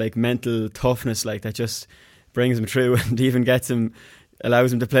of like mental toughness, like, that just brings him through and even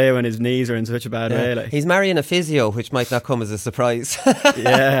allows him to play when his knees are in such a bad way. Like. He's marrying a physio, which might not come as a surprise.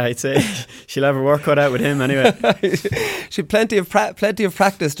 Yeah, I'd say she'll have her work cut out with him anyway. She'll plenty of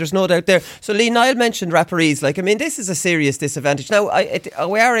practice, there's no doubt there. So Lee, Niall mentioned Raparees. Like, I mean, this is a serious disadvantage. Now,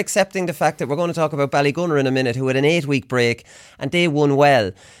 we are accepting the fact that we're going to talk about Ballygunner in a minute, who had an 8-week break and they won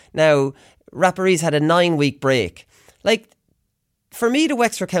well. Now, Raparees had a 9-week break. Like, for me, the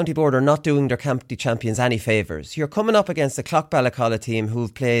Wexford County Board are not doing their county champions any favours. You're coming up against a Clough-Ballacalla team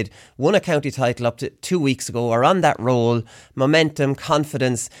who've won a county title up to 2 weeks ago, are on that roll, momentum,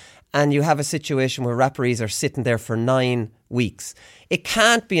 confidence, and you have a situation where Raparees are sitting there for 9 weeks. It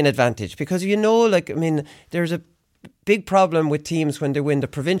can't be an advantage because, there's a big problem with teams when they win the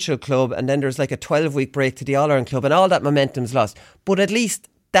provincial club and then there's like a 12-week break to the All-Ireland club and all that momentum's lost. But at least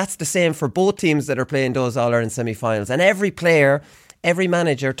that's the same for both teams that are playing those All-Ireland semi-finals. And every player, every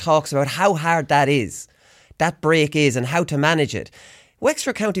manager talks about how hard that break is and how to manage it.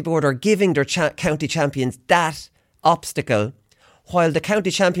 Wexford County Board are giving their county champions that obstacle, while the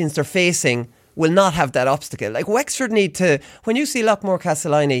county champions they're facing will not have that obstacle. Like, Wexford need to, when you see Lockmore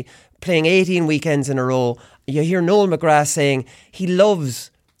Castleiney playing 18 weekends in a row, you hear Noel McGrath saying he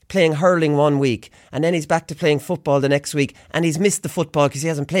loves playing hurling 1 week and then he's back to playing football the next week, and he's missed the football because he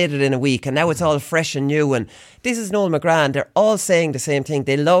hasn't played it in a week, and now it's all fresh and new. And this is Noel McGrath, and they're all saying the same thing.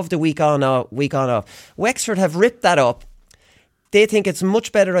 They love the week on off. Wexford have ripped that up. They think it's a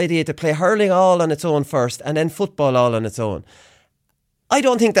much better idea to play hurling all on its own first and then football all on its own. I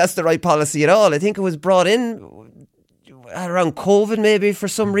don't think that's the right policy at all. I think it was brought in around COVID maybe for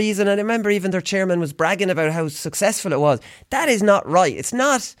some reason, and I remember even their chairman was bragging about how successful it was. That is not right. It's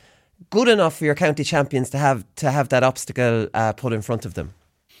not good enough for your county champions to have that obstacle put in front of them.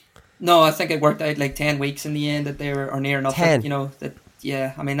 No, I think it worked out like 10 weeks in the end that they were near enough. 10.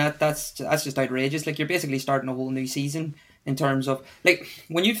 That's just outrageous. Like, you're basically starting a whole new season in terms of, like,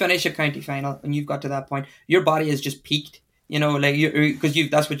 when you finish a county final and you've got to that point, your body has just peaked. Because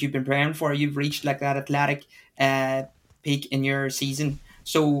that's what you've been preparing for. You've reached like that athletic peak in your season.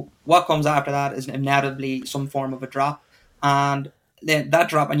 So what comes after that is inevitably some form of a drop, and then that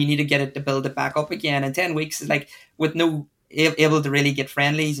drop, and you need to get it to build it back up again. And 10 weeks is like, with no able to really get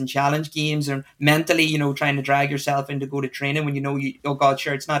friendlies and challenge games, and mentally, trying to drag yourself in to go to training when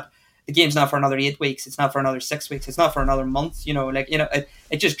it's not, the game's not for another 8 weeks, it's not for another 6 weeks, it's not for another month, it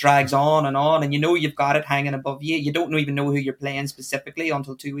just drags on, and you've got it hanging above you. You don't even know who you're playing specifically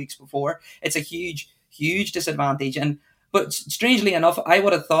until 2 weeks before. It's a huge disadvantage. But strangely enough, I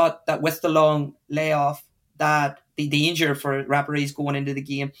would have thought that with the long layoff, that the danger for Raparees going into the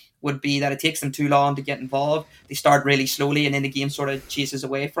game would be that it takes them too long to get involved. They start really slowly and then the game sort of chases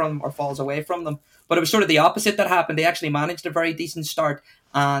away from them or falls away from them. But it was sort of the opposite that happened. They actually managed a very decent start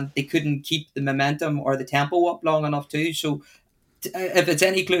and they couldn't keep the momentum or the tempo up long enough too. So if it's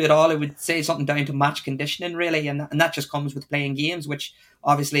any clue at all, I would say something down to match conditioning, really, and that just comes with playing games, which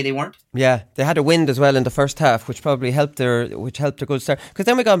obviously they weren't. Yeah, they had a wind as well in the first half, which probably helped their good start. Because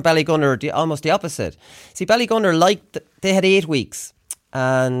then we got Ballygunner, almost the opposite. See, Ballygunner they had 8 weeks,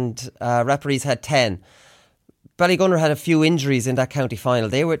 and Raparees had 10. Ballygunner had a few injuries in that county final.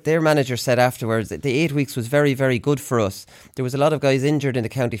 Their manager said afterwards that the 8 weeks was very, very good for us. There was a lot of guys injured in the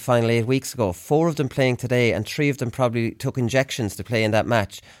county final 8 weeks ago. 4 of them playing today, and 3 of them probably took injections to play in that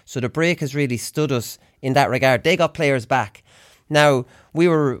match. So the break has really stood us in that regard. They got players back. Now, we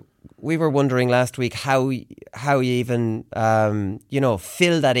were wondering last week how you even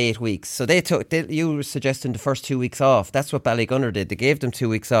fill that 8 weeks. So you were suggesting the first 2 weeks off. That's what Ballygunner did. They gave them 2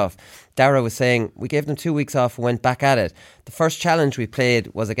 weeks off. Dara was saying we gave them 2 weeks off and went back at it. The first challenge we played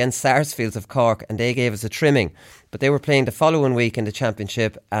was against Sarsfields of Cork, and they gave us a trimming. But they were playing the following week in the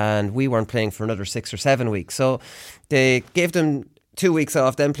championship, and we weren't playing for another 6 or 7 weeks. So they gave them 2 weeks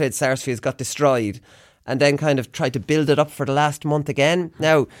off, then played Sarsfields, got destroyed, and then kind of tried to build it up for the last month again.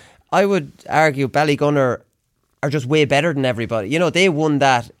 Now, I would argue Ballygunner are just way better than everybody. You know, they won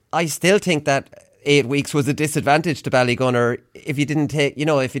that. I still think that 8 weeks was a disadvantage to Ballygunner if you didn't take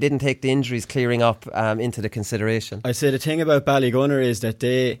the injuries clearing up into the consideration. I'd say the thing about Ballygunner is that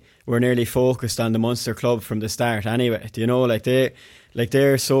they were nearly focused on the Munster club from the start anyway. Do you know,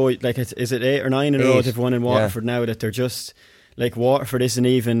 they're so, is it 8 or 9 in a row they've won in Waterford now, that they're just... Like, Waterford isn't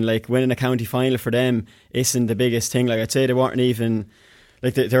even, like, winning a county final for them isn't the biggest thing. Like, I'd say they weren't even,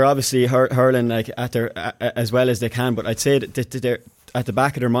 like, they're obviously hurling, like, at their as well as they can, but I'd say that they're at the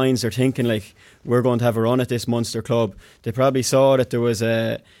back of their minds, they're thinking, like, we're going to have a run at this Munster club. They probably saw that there was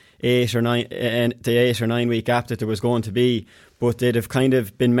the 8 or 9 week gap that there was going to be, but they'd have kind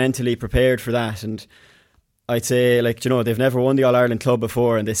of been mentally prepared for that. And I'd say, like, they've never won the All-Ireland club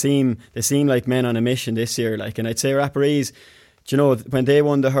before, and they seem like men on a mission this year. Like, and I'd say Raparees, when they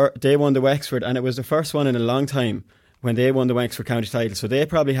won the Wexford, and it was the first one in a long time when they won the Wexford county title, so they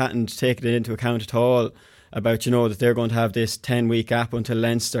probably hadn't taken it into account at all about, that they're going to have this 10-week gap until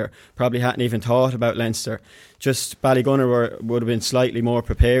Leinster. Probably hadn't even thought about Leinster. Just Ballygunner would have been slightly more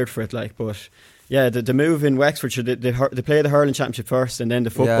prepared for it, like, but... Yeah, the move in Wexford, they play the hurling championship first and then the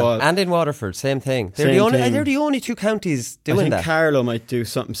football. Yeah. And in Waterford, same thing. They're the only two counties doing that. I think Carlow might do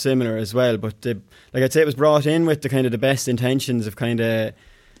something similar as well, but I'd say it was brought in with the kind of the best intentions of kind of,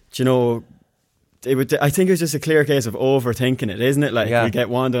 I think it was just a clear case of overthinking it, isn't it? Like, we get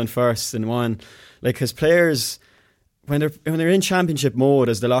one done first and one, like, because players, when they're in championship mode,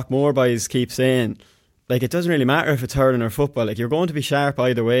 as the Lockmore boys keep saying, like, it doesn't really matter if it's hurling or football. Like, you're going to be sharp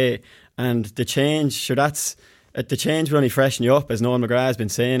either way. And the change, the change will only freshen you up, as Noel McGrath has been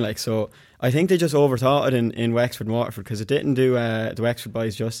saying. Like, so I think they just overthought it in Wexford and Waterford, because it didn't do the Wexford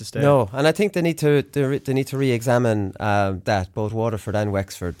boys justice there. No, and I think they need to re-examine that, both Waterford and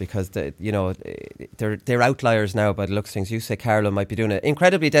Wexford, because they're outliers now by the looks of things. You say Carlow might be doing it.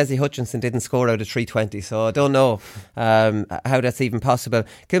 Incredibly, Desi Hutchinson didn't score out of 320, so I don't know how that's even possible.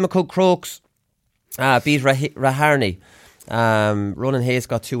 Kilmacud Crokes beat Raharney. Ronan Hayes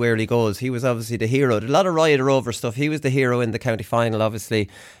got 2 early goals. He was obviously the hero. A lot of Ryder Rover stuff. He was the hero in the county final, obviously.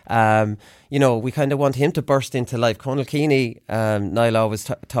 We kind of want him to burst into life. Conal Keeney, Niall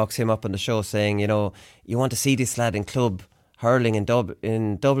always talks him up on the show, saying, you want to see this lad in club hurling in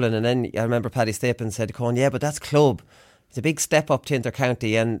Dublin. And then I remember Paddy Stapleton said to Con, yeah, but that's club. It's a big step up to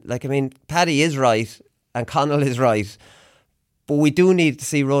inter-county. And Paddy is right and Conal is right. But we do need to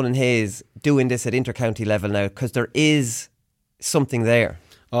see Ronan Hayes doing this at inter-county level now, because there is something there.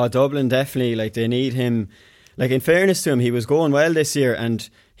 Oh, Dublin definitely, like, they need him. Like, in fairness to him, he was going well this year, and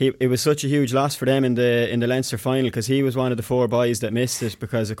it was such a huge loss for them in the Leinster final, because he was one of the 4 boys that missed it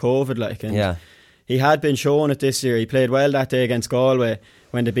because of COVID. Like, and he had been showing it this year. He played well that day against Galway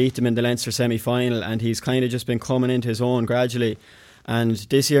when they beat them in the Leinster semi-final, and he's kind of just been coming into his own gradually. And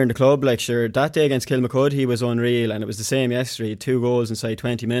this year in the club, like, sure, that day against Kilmacud, he was unreal, and it was the same yesterday. He had 2 goals inside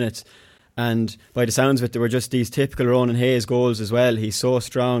 20 minutes. And by the sounds of it, they were just these typical Ronan Hayes goals as well. He's so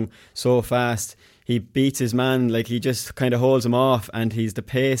strong, so fast. He beats his man, like, he just kind of holds him off, and he's the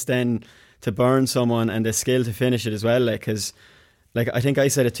pace then to burn someone and the skill to finish it as well. Like, because, like, I think I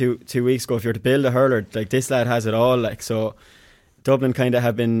said it two weeks ago, if you're to build a hurler, like, this lad has it all. Like, so Dublin kind of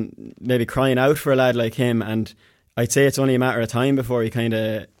have been maybe crying out for a lad like him, and I'd say it's only a matter of time before he kind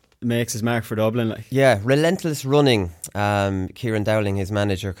of makes his mark for Dublin. Like, yeah, relentless running. Kieran Dowling, his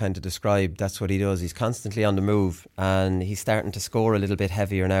manager, kind of described that's what he does. He's constantly on the move, and he's starting to score a little bit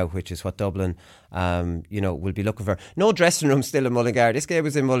heavier now, which is what Dublin will be looking for. No dressing room still in Mullingar. This game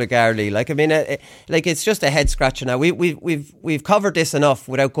was in Mullingar. Like, it's just a head scratcher now. We've covered this enough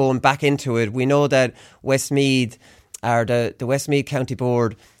without going back into it. We know that Westmeath or the Westmeath County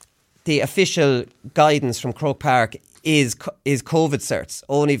Board, the official guidance from Croke Park is COVID certs.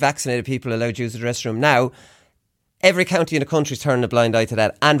 Only vaccinated people allowed to use the dressing room. Now, every county in the country is turning a blind eye to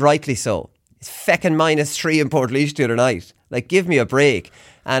that, and rightly so. It's feckin' -3 in Portlaoise the other night. Like, give me a break.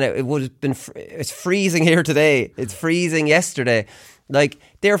 And it would have been, it's freezing here today. It's freezing yesterday. Like,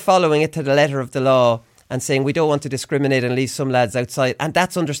 they're following it to the letter of the law and saying we don't want to discriminate and leave some lads outside. And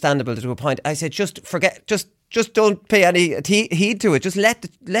that's understandable to a point. I said, just don't pay any heed to it. Just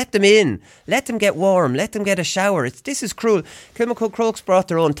let them in. Let them get warm. Let them get a shower. This is cruel. Kilmacud Crokes brought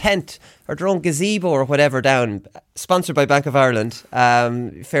their own tent or their own gazebo or whatever down, sponsored by Bank of Ireland.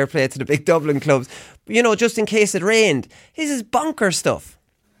 Fair play to the big Dublin clubs. You know, just in case it rained. This is bonker stuff.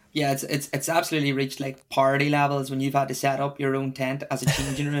 Yeah, it's absolutely reached like party levels when you've had to set up your own tent as a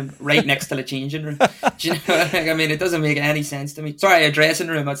changing room right next to the changing room. Do you know? Like, I mean, it doesn't make any sense to me. Sorry, a dressing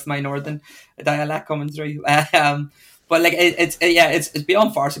room. That's my northern dialect coming through. But like it's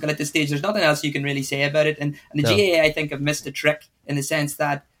beyond farcical at this stage. There's nothing else you can really say about it. And the GAA, I think, have missed a trick in the sense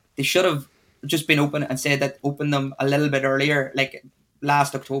that they should have just been open and said that open them a little bit earlier, like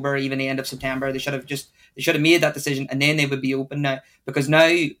last October, even the end of September. They should have made that decision, and then they would be open now. Because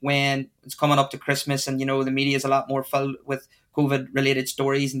now, when it's coming up to Christmas, and you know the media is a lot more filled with COVID-related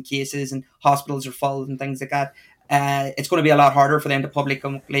stories and cases, and hospitals are full and things like that, it's going to be a lot harder for them to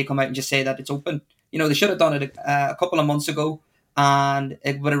publicly come out and just say that it's open. You know, they should have done it a couple of months ago, and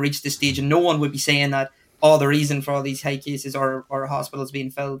it would have reached this stage, and no one would be saying that the reason for all these high cases or hospitals being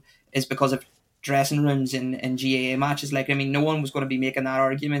filled is because of dressing rooms in GAA matches. Like, I mean, no one was going to be making that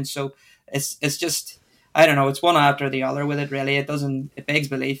argument. So it's just, I don't know, it's one after the other with it, really. It begs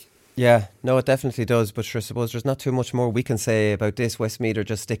belief. Yeah, no, it definitely does. But sure, I suppose there's not too much more we can say about this. Westmeath are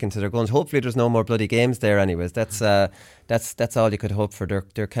just sticking to their guns. Hopefully there's no more bloody games there anyways. That's all you could hope for.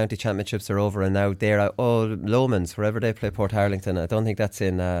 Their county championships are over, and now they're all Lomans, wherever they play Port Harlington. I don't think that's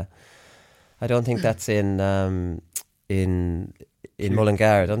in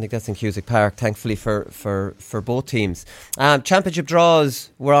Mullingar. I don't think that's in Cusack Park, thankfully for both teams. Championship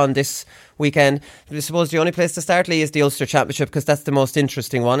draws were on this weekend. I suppose the only place to start, Lee, is the Ulster Championship, because that's the most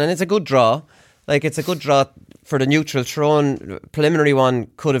interesting one, and it's a good draw. Like, it's a good draw for the neutral. Tyrone, preliminary one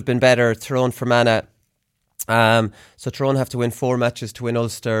could have been better. Tyrone Fermanagh. So Tyrone have to win 4 matches to win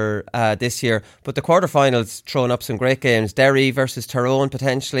Ulster this year. But the quarterfinals throwing up some great games. Derry versus Tyrone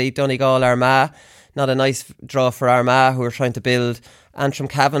potentially. Donegal Armagh. Not a nice draw for Armagh, who are trying to build. Antrim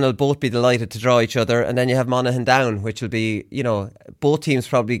Cavan will both be delighted to draw each other. And then you have Monaghan Down, which will be, you know, both teams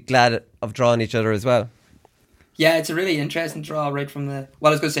probably glad of drawing each other as well. Yeah, it's a really interesting draw right from the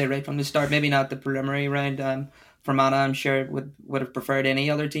start. Maybe not the preliminary round. Fermanagh, I'm sure, would have preferred any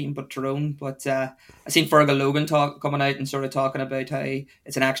other team but Tyrone. But I seen Fergal Logan coming out and sort of talking about how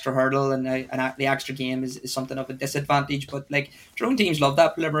it's an extra hurdle and the extra game is something of a disadvantage. But like, Tyrone teams love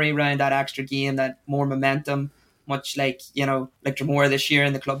that preliminary round, that extra game, that more momentum. Much like, you know, like Dromore this year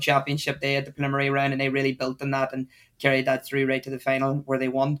in the club championship, they had the preliminary round and they really built on that and carried that through right to the final where they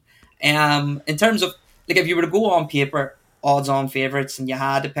won. In terms of, like, if you were to go on paper, odds-on favourites, and you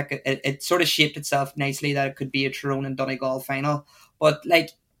had to pick it sort of shaped itself nicely that it could be a Tyrone and Donegal final. But,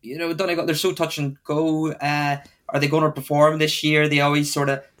 like, you know, Donegal, they're so touch and go. Are they going to perform this year? They always sort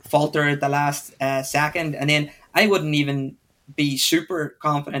of falter at the last second. And then I wouldn't even be super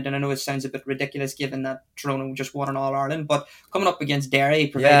confident, and I know it sounds a bit ridiculous given that Tyrone just won an All-Ireland, but coming up against Derry,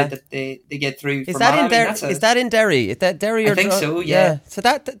 provided that they get through. Is that in Derry? Is that in Derry? Is that Derry? I think so, yeah. So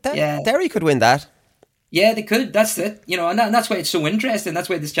that Derry could win that. Yeah, they could. That's it. You know, and that's why it's so interesting. That's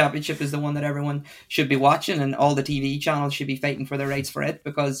why this championship is the one that everyone should be watching, and all the TV channels should be fighting for the rights for it,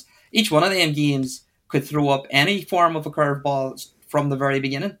 because each one of them games could throw up any form of a curveball from the very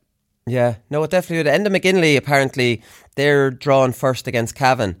beginning. Yeah, no, it definitely would. Enda McGinley, apparently, they're drawn first against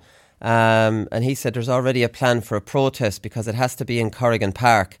Cavan. And he said there's already a plan for a protest because it has to be in Corrigan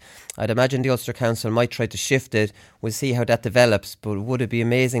Park. I'd imagine the Ulster Council might try to shift it. We'll see how that develops, but would it be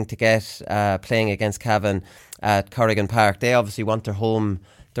amazing to get playing against Cavan at Corrigan Park? They obviously want their home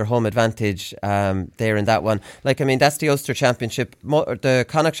advantage there in that one. Like, I mean, that's the Ulster Championship. The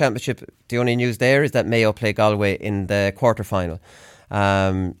Connacht Championship, the only news there is that Mayo play Galway in the quarterfinal.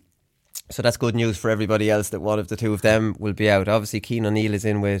 So that's good news for everybody else that one of the two of them will be out. Obviously, Cian O'Neill is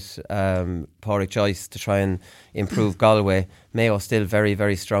in with Pádraig Joyce to try and improve Galway. Mayo still very,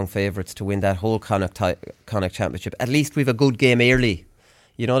 very strong favourites to win that whole Connacht Championship. At least we've a good game early.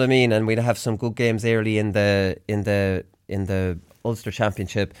 You know what I mean? And we'll have some good games early in the Ulster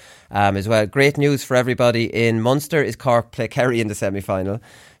Championship as well. Great news for everybody in Munster is Cork play Kerry in the semi-final.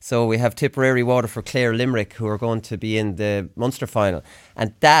 So we have Tipperary, Waterford, Clare, Limerick who are going to be in the Munster final.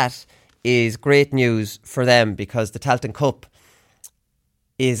 And that is great news for them because the Tailteann Cup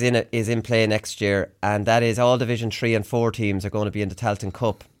is in play next year, and that is all Division 3 and 4 teams are going to be in the Tailteann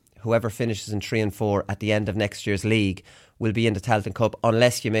Cup. Whoever finishes in 3 and 4 at the end of next year's league will be in the Tailteann Cup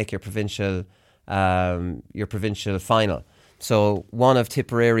unless you make your provincial final. So one of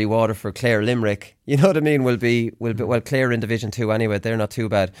Tipperary, Waterford, Clare, Limerick, you know what I mean, will be well, Clare in Division 2 anyway, they're not too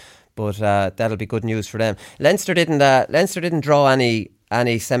bad, but that'll be good news for them. Leinster didn't draw any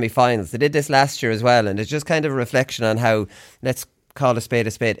semi-finals. They did this last year as well, and it's just kind of a reflection on how, let's call a spade,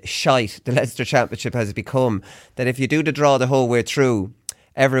 shite the Leinster Championship has become, that if you do the draw the whole way through,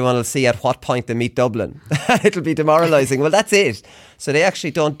 everyone will see at what point they meet Dublin. It'll be demoralising. Well, that's it. So they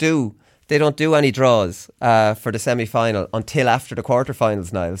actually don't do any draws for the semi-final until after the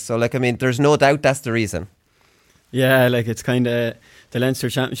quarterfinals, Niall. So, there's no doubt that's the reason. Yeah, it's kind of the Leinster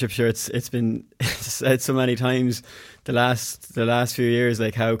Championship. Sure, it's been said so many times the last few years,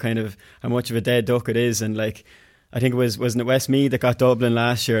 how much of a dead duck it is, and I think wasn't it Westmeath that got Dublin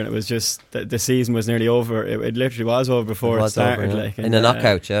last year, and it was just the season was nearly over. It literally was over before it started. Over, yeah. In the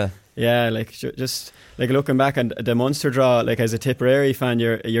knockout, yeah. Yeah, just looking back on the Munster draw, as a Tipperary fan,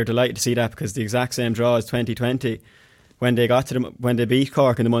 you're delighted to see that, because the exact same draw as 2020 when they beat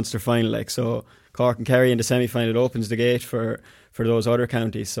Cork in the Munster final. So Cork and Kerry in the semi-final, it opens the gate for those other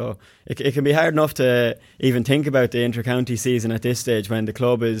counties. So it can be hard enough to even think about the inter-county season at this stage when the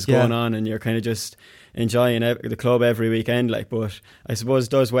club is going on and you're kind of just enjoying the club every weekend. But I suppose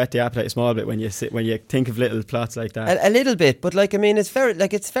it does whet the appetite a small bit when you think of little plots like that. A little bit, but it's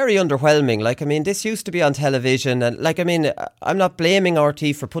very underwhelming. This used to be on television, and I'm not blaming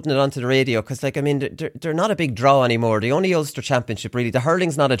RT for putting it onto the radio, because they're not a big draw anymore. The only Ulster Championship, really, the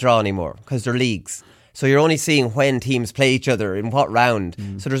hurling's not a draw anymore because they're leagues. So you're only seeing when teams play each other in what round.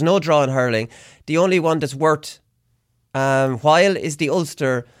 So there's no draw in hurling. The only one that's worth while is the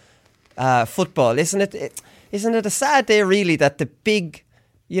Ulster football. Isn't it a sad day, really, that the big,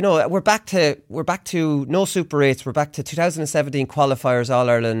 we're back to no Super 8s, we're back to 2017 qualifiers,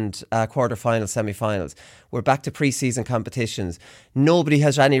 All-Ireland quarter-finals, semi-finals. We're back to pre-season competitions. Nobody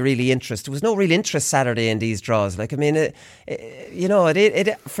has any really interest. There was no real interest Saturday in these draws. For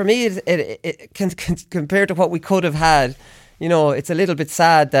me, compared to what we could have had, it's a little bit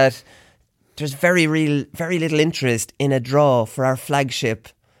sad that there's very little interest in a draw for our flagship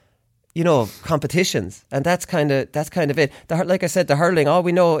competitions, and that's kind of it. Like I said, the hurling, all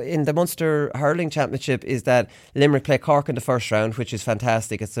we know in the Munster Hurling Championship is that Limerick play Cork in the first round, which is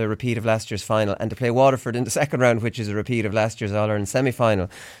fantastic. It's a repeat of last year's final, and to play Waterford in the second round, which is a repeat of last year's All-Ireland semi-final.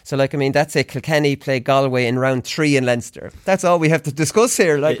 So that's it. Kilkenny play Galway in round 3 in Leinster. That's all we have to discuss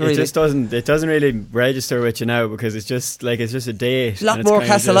here. It just doesn't really register with you now, because it's just a date. A lot more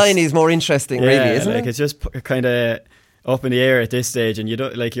Castleiney is more interesting, really, isn't it? It's just kind of up in the air at this stage, and you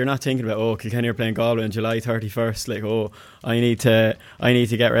don't you're not thinking about Kilkenny are playing Galway on July 31st. I need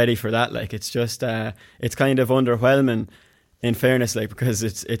to get ready for that. It's just it's kind of underwhelming, in fairness, because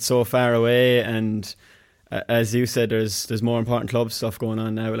it's so far away, and as you said, there's more important club stuff going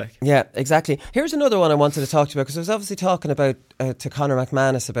on now. Yeah, exactly. Here's another one I wanted to talk to you about, because I was obviously talking about to Conor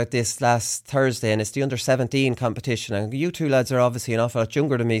McManus about this last Thursday, and it's the under-17 competition, and you two lads are obviously an awful lot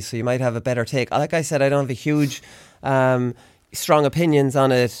younger than me, so you might have a better take. Like I said, I don't have a huge strong opinions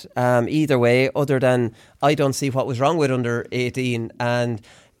on it either way, other than I don't see what was wrong with under 18, and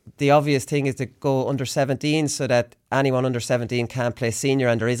the obvious thing is to go under 17 so that anyone under 17 can't play senior,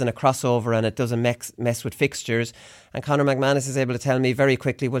 and there isn't a crossover and it doesn't mess with fixtures. And Conor McManus is able to tell me very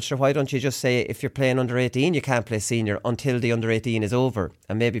quickly, well sure, why don't you just say if you're playing under 18 you can't play senior until the under 18 is over,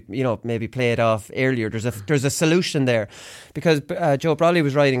 and maybe play it off earlier. There's a solution there, because Joe Brawley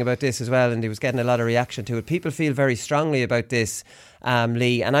was writing about this as well, and he was getting a lot of reaction to it. People feel very strongly about this,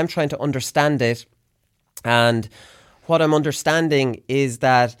 Lee, and I'm trying to understand it. And what I'm understanding is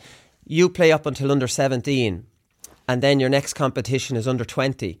that you play up until under 17, and then your next competition is under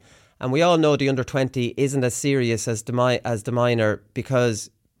 20. And we all know the under 20 isn't as serious as the minor, because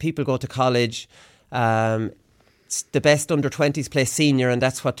people go to college. The best under 20s play senior, and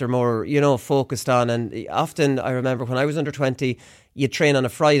that's what they're more, focused on. And often, I remember when I was under 20, you'd train on a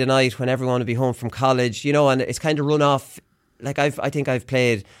Friday night when everyone would be home from college, and it's kind of run off. I think I've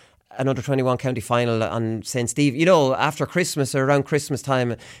played an under-21 county final on St. Steve, after Christmas or around Christmas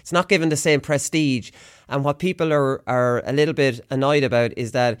time. It's not given the same prestige. And what people are a little bit annoyed about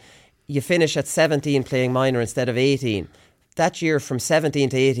is that you finish at 17 playing minor instead of 18. That year from 17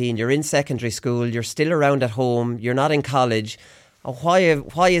 to 18, you're in secondary school, you're still around at home, you're not in college. And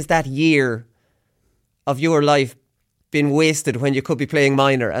why is that year of your life been wasted when you could be playing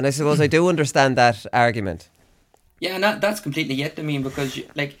minor? And I suppose I do understand that argument. Yeah, and that's completely it. Because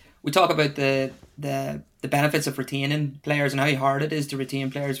we talk about the benefits of retaining players and how hard it is to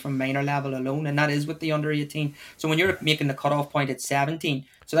retain players from minor level alone, and that is with the under 18. So when you're making the cutoff point at 17,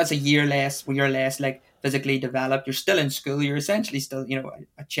 so that's a year less where you're less like physically developed. You're still in school. You're essentially still,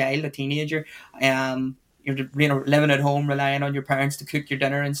 a child, a teenager. You're living at home, relying on your parents to cook your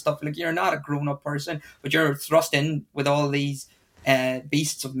dinner and stuff. Like, you're not a grown up person, but you're thrust in with all these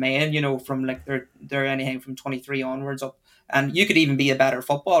beasts of men. From like they're anything from 23 onwards up. And you could even be a better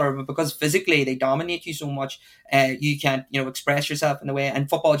footballer, but because physically they dominate you so much, you can't, express yourself in a way, and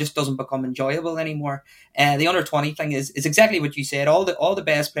football just doesn't become enjoyable anymore. The under 20 thing is exactly what you said. All the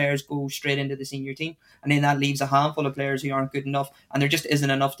best players go straight into the senior team, and then that leaves a handful of players who aren't good enough, and there just isn't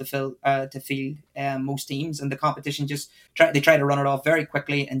enough to field most teams, and the competition they try to run it off very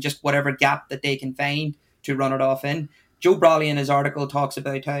quickly, and just whatever gap that they can find to run it off in. Joe Brawley in his article talks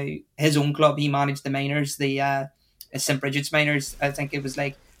about how his own club, he managed the minors, the St. Bridget's minors. I think it was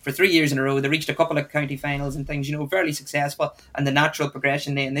like for 3 years in a row. They reached a couple of county finals and things, fairly successful. And the natural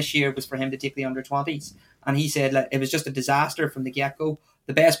progression then this year was for him to take the under 20s. And he said it was just a disaster from the get-go.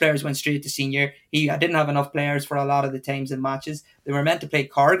 The best players went straight to senior. I didn't have enough players for a lot of the times in matches. They were meant to play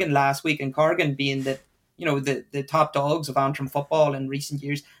Corrigan last week, and Corrigan being the top dogs of Antrim football in recent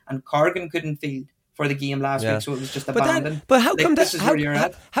years, and Corrigan couldn't field for the game last week, so it was just abandoned. But how come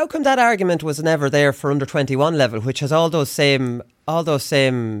how come that argument was never there for under 21 level, which has all those same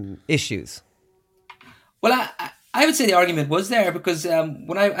issues? Well, I would say the argument was there because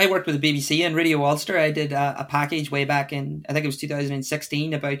when I worked with the BBC and Radio Ulster, I did a package way back in, I think it was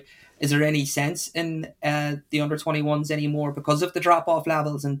 2016, about is there any sense in the under 21s anymore because of the drop off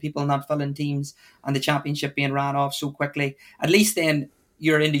levels and people not filling teams and the championship being ran off so quickly. At least then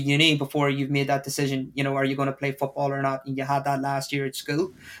you're into uni before you've made that decision, are you going to play football or not? And you had that last year at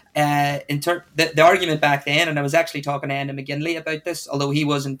school. The argument back then, and I was actually talking to Andy McGinley about this, although he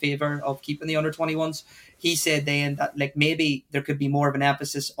was in favour of keeping the under 21s, he said then that maybe there could be more of an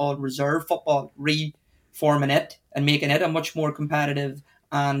emphasis on reserve football, reforming it and making it a much more competitive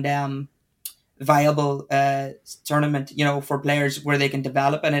and viable tournament, for players where they can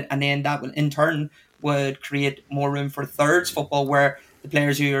develop in it, and then that will in turn would create more room for thirds football, where the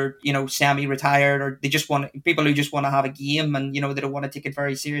players who are, semi-retired, or people who just want to have a game and, they don't want to take it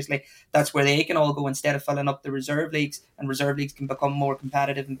very seriously, that's where they can all go instead of filling up the reserve leagues, and reserve leagues can become more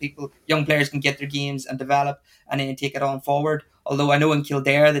competitive and young players can get their games and develop and then take it on forward. Although I know in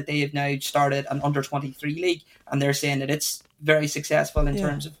Kildare that they have now started an under 23 league, and they're saying that it's very successful in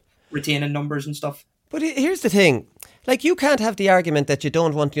terms of retaining numbers and stuff. But here's the thing. You can't have the argument that you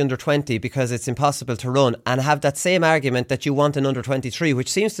don't want the under 20 because it's impossible to run, and have that same argument that you want an under 23,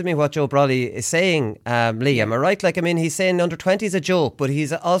 which seems to me what Joe Brawley is saying, Lee. Am I right? He's saying under 20 is a joke, but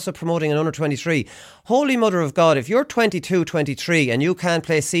he's also promoting an under 23. Holy mother of God, if you're 22, 23 and you can't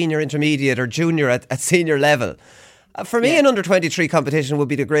play senior, intermediate or junior at senior level, for me an under 23 competition would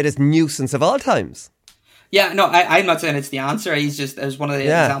be the greatest nuisance of all times. Yeah, no, I'm not saying it's the answer. He's just as one of the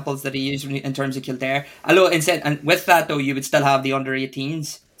examples that he used in terms of Kildare. Although and with that though, you would still have the under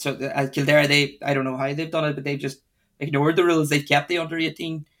 18s. So at Kildare, I don't know how they've done it, but they've just ignored the rules. They've kept the under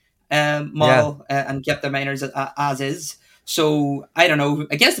 18 model and kept the minors as is. So I don't know.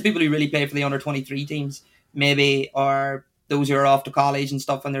 I guess the people who really play for the under 23 teams maybe are those who are off to college and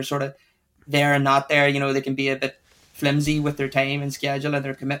stuff, and they're sort of there and not there. They can be a bit flimsy with their time and schedule and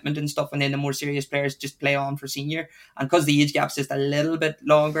their commitment and stuff, and then the more serious players just play on for senior. And because the age gap's just a little bit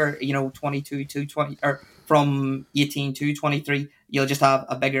longer, 22 to 20, or from 18 to 23, you'll just have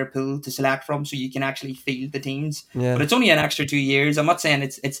a bigger pool to select from, so you can actually field the teams. But it's only an extra 2 years. I'm not saying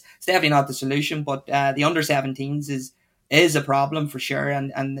it's definitely not the solution, but the under 17s is a problem for sure,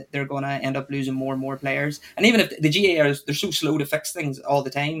 and they're going to end up losing more and more players. And even if the GAA they're so slow to fix things all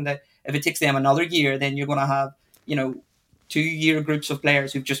the time that if it takes them another year, then you're going to have 2-year groups of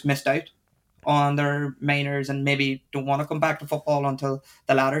players who've just missed out on their minors and maybe don't want to come back to football until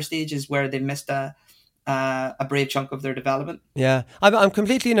the latter stages where they missed a brave chunk of their development. Yeah, I'm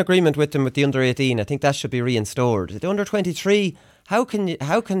completely in agreement with them with the under 18. I think that should be reinstored. The under 23, how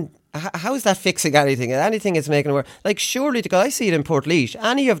is that fixing anything? Anything is making it work. Surely, I see it in Portlaoise.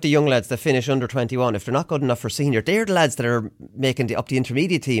 Any of the young lads that finish under 21, if they're not good enough for senior, they're the lads that are making up the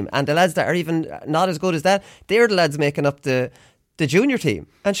intermediate team, and the lads that are even not as good as that, they're the lads making up the junior team.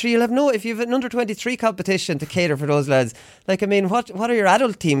 And sure, you'll have if you have an under 23 competition to cater for those lads. What are your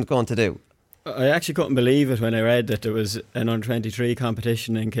adult teams going to do? I actually couldn't believe it when I read that there was an under 23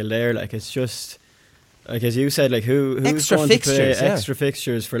 competition in Kildare. It's just, as you said, who's extra going fixtures, to play extra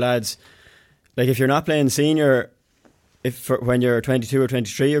fixtures for lads? If you're not playing senior, when you're 22 or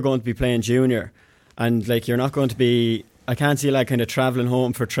 23, you're going to be playing junior, and you're not going to be I can't see like kind of travelling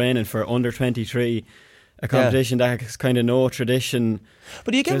home for training for under 23, a competition that has kind of no tradition.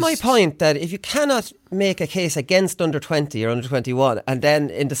 But you get my point that if you cannot make a case against under 20 or under 21, and then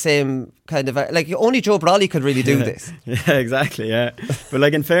in the same kind of like only Joe Brawley could really do this. Yeah, exactly. Yeah, but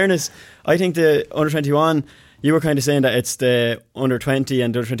like in fairness, I think the under 21. You were kind of saying that it's the under 20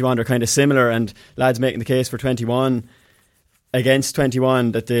 and under 21 are kind of similar, and lads making the case for 21 against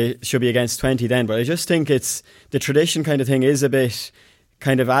 21 that they should be against 20 then. But I just think it's the tradition kind of thing is a bit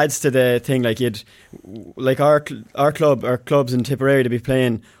kind of adds to the thing. Like our clubs in Tipperary to be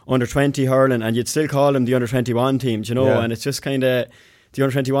playing under 20 hurling, and you'd still call them the under 21 teams, you know. Yeah. And it's just kind of the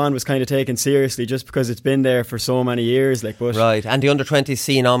under 21 was kind of taken seriously just because it's been there for so many years. Like, but right, and the under 20 is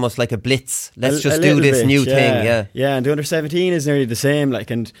seen almost like a blitz. Let's just do this new thing. Yeah, and the under 17 is nearly the same. Like,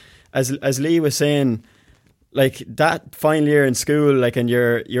 and as Lee was saying, like that final year in school, like, and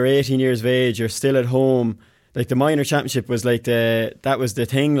you're 18 years of age, you're still at home. Like the minor championship was like that was the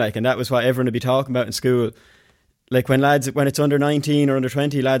thing, like, and that was what everyone would be talking about in school. Like when it's under 19 or under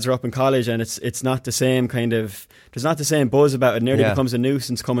 20, lads are up in college, and it's not the same kind of, there's not the same buzz about it. It nearly becomes a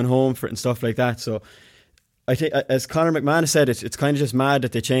nuisance coming home for it and stuff like that. So I think, as Conor McMahon said, it's kind of just mad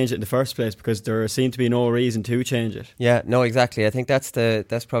that they changed it in the first place, because there seemed to be no reason to change it. Yeah, no, exactly. I think that's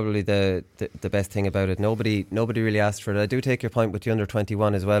probably the best thing about it. Nobody really asked for it. I do take your point with the under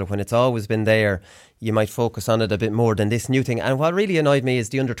 21 as well. When it's always been there, you might focus on it a bit more than this new thing. And what really annoyed me is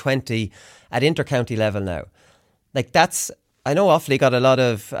the under 20 at intercounty level now. Like I know Offaly got a lot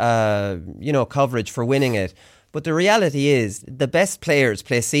of coverage for winning it, but the reality is the best players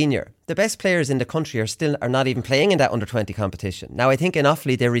play senior. The best players in the country are not even playing in that under 20 competition. Now I think in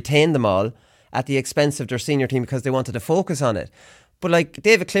Offaly they retained them all at the expense of their senior team because they wanted to focus on it. But like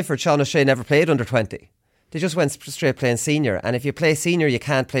David Clifford, Sean O'Shea never played under 20. They just went straight playing senior. And if you play senior, you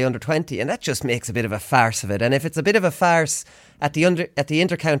can't play under 20. And that just makes a bit of a farce of it. And if it's a bit of a farce at the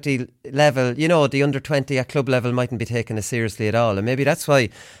intercounty level, you know, the under 20 at club level mightn't be taken as seriously at all. And maybe that's why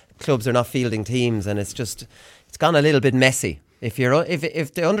clubs are not fielding teams, and it's gone a little bit messy. If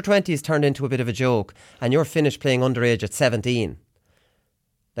the under 20 is turned into a bit of a joke and you're finished playing underage at 17,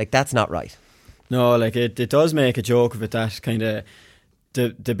 like that's not right. No, like it does make a joke of it, that kind of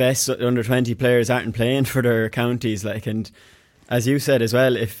the best under 20 players aren't playing for their counties, like, and as you said as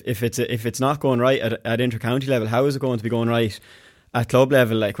well, if it's not going right at intercounty level, how is it going to be going right at club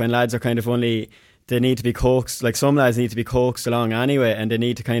level? Like when lads are kind of they need to be coaxed, like some lads need to be coaxed along anyway, and they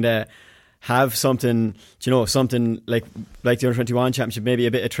need to kind of have something, you know, something like the under 21 championship, maybe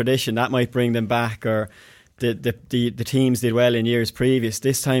a bit of tradition that might bring them back, or the teams did well in years previous.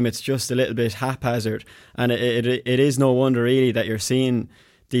 This time it's just a little bit haphazard, and it is no wonder really that you're seeing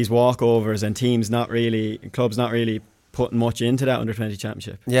these walkovers and clubs not really putting much into that under 20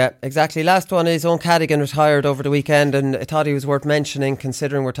 championship. Yeah, exactly. Last one is Owen Cadigan retired over the weekend, and I thought he was worth mentioning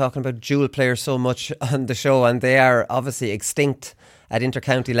considering we're talking about dual players so much on the show, and they are obviously extinct at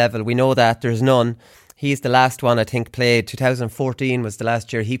intercounty level. We know that there's none. He's the last one I think played. 2014 was the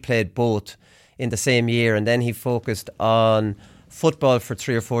last year he played both in the same year, and then he focused on football for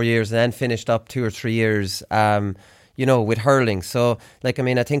 3 or 4 years and then finished up 2 or 3 years with hurling. So I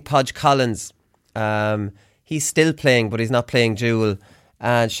think Podge Collins, he's still playing, but he's not playing dual.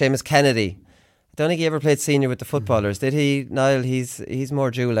 And Seamus Kennedy, I don't think he ever played senior with the footballers, did he, Niall? He's more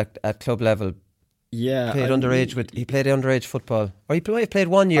dual at club level. Yeah, he played underage football, or he played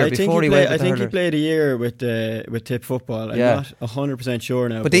 1 year before he went. I think he played a year with Tip football. I'm not 100% sure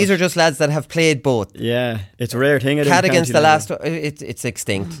now. But these are just lads that have played both. Yeah, it's a rare thing. Cadigan's the last. It's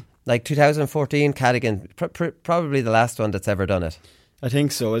extinct. Like 2014, Cadigan probably the last one that's ever done it. I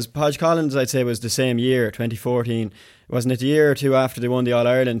think so. As Podge Collins, I'd say, was the same year, 2014. Wasn't it a year or two after they won the All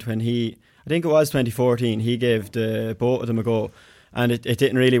Ireland when I think it was 2014. He gave both of them a go. And it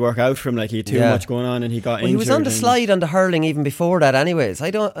didn't really work out for him. Like, he had too much going on, and he got injured. He was on the slide on the hurling even before that anyways.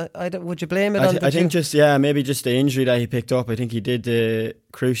 I don't would you blame it I think maybe just the injury that he picked up. I think he did the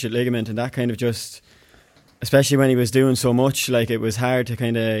cruciate ligament, and that kind of just, especially when he was doing so much, like, it was hard to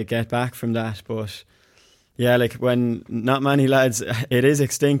kind of get back from that. But yeah, like, when not many lads, it is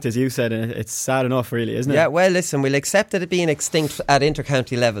extinct, as you said, and it's sad enough, really, isn't it? Yeah, well, listen, we'll accept it being extinct at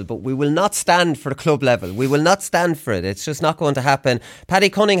intercounty level, but we will not stand for the club level. We will not stand for it. It's just not going to happen. Paddy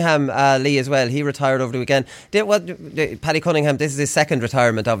Cunningham, Lee, as well, he retired over the weekend. Paddy Cunningham, this is his second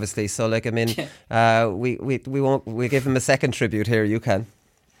retirement, obviously, so we give him a second tribute here. You can.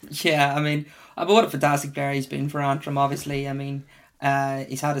 Yeah, what a fantastic player he's been for Antrim, obviously.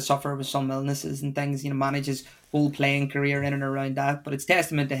 He's had to suffer with some illnesses and things, manage his whole playing career in and around that. But it's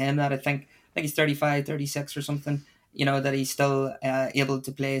testament to him that I think he's 35, 36 or something, that he's still able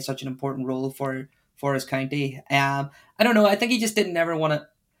to play such an important role for for his county. I don't know. I think he just didn't ever want to.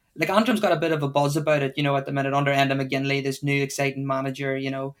 Like, Antrim's got a bit of a buzz about it, at the minute, under Enda McGinley, this new exciting manager,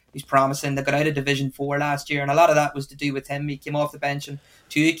 who's promising. They got out of Division 4 last year, and a lot of that was to do with him. He came off the bench on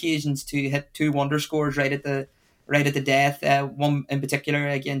 2 occasions to hit 2 wonder scores right at the death. One in particular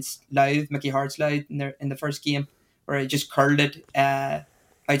against Louth, Mickey Hart's Louth, in the first game, where he just curled it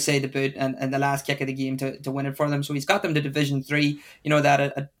outside the boot and the last kick of the game to win it for them. So he's got them to Division 3,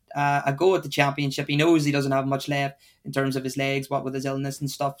 that a go at the championship. He knows he doesn't have much left in terms of his legs, what with his illness and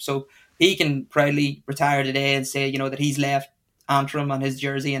stuff. So he can proudly retire today and say, that he's left Antrim and his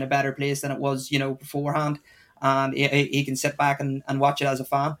jersey in a better place than it was, beforehand. And he can sit back and watch it as a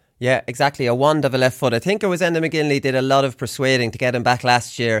fan. Yeah, exactly. A wand of a left foot. I think it was Enda McGinley did a lot of persuading to get him back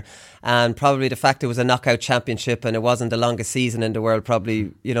last year, and probably the fact it was a knockout championship and it wasn't the longest season in the world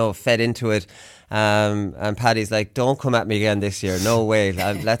probably, fed into it. And Paddy's like, don't come at me again this year. No way. You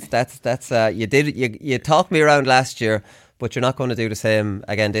talked me around last year, but you're not going to do the same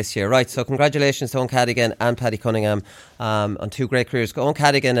again this year. Right, so congratulations to Owen Cadigan and Paddy Cunningham on 2 great careers. Owen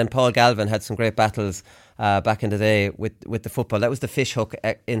Cadigan and Paul Galvin had some great battles back in the day with the football. That was the fishhook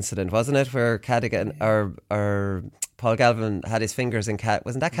incident, wasn't it? Where Cadigan or Paul Galvin had his fingers in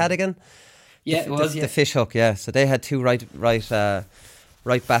wasn't that Cadigan? Yeah, it was. The fishhook, yeah. So they had 2 right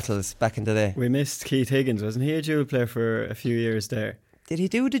battles back in the day. We missed Keith Higgins. Wasn't he a dual player for a few years there? Did he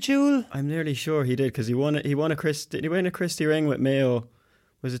do the dual? I'm nearly sure he did, because he won a Christie ring with Mayo.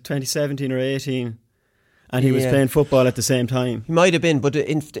 Was it 2017 or 18? And he was playing football at the same time. He might have been, but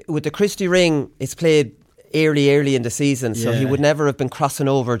with the Christie ring, it's played early in the season, so he would never have been crossing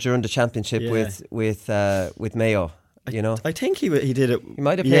over during the championship with Mayo. I think he did it. He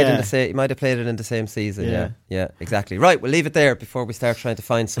might have played he might have played it in the same season. Yeah, exactly. Right, we'll leave it there before we start trying to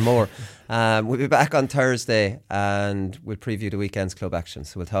find some more. We'll be back on Thursday and we'll preview the weekend's club action.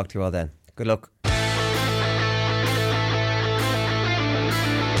 So we'll talk to you all then. Good luck.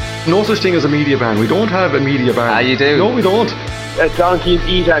 No such thing as a media ban. We don't have a media ban. You do? No, we don't. A donkey'd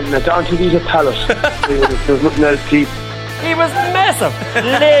eat and a donkey'd eat a pallet. There's nothing else to eat. He was massive.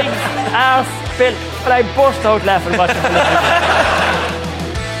 Legs, arse, built. But I burst out laughing watching the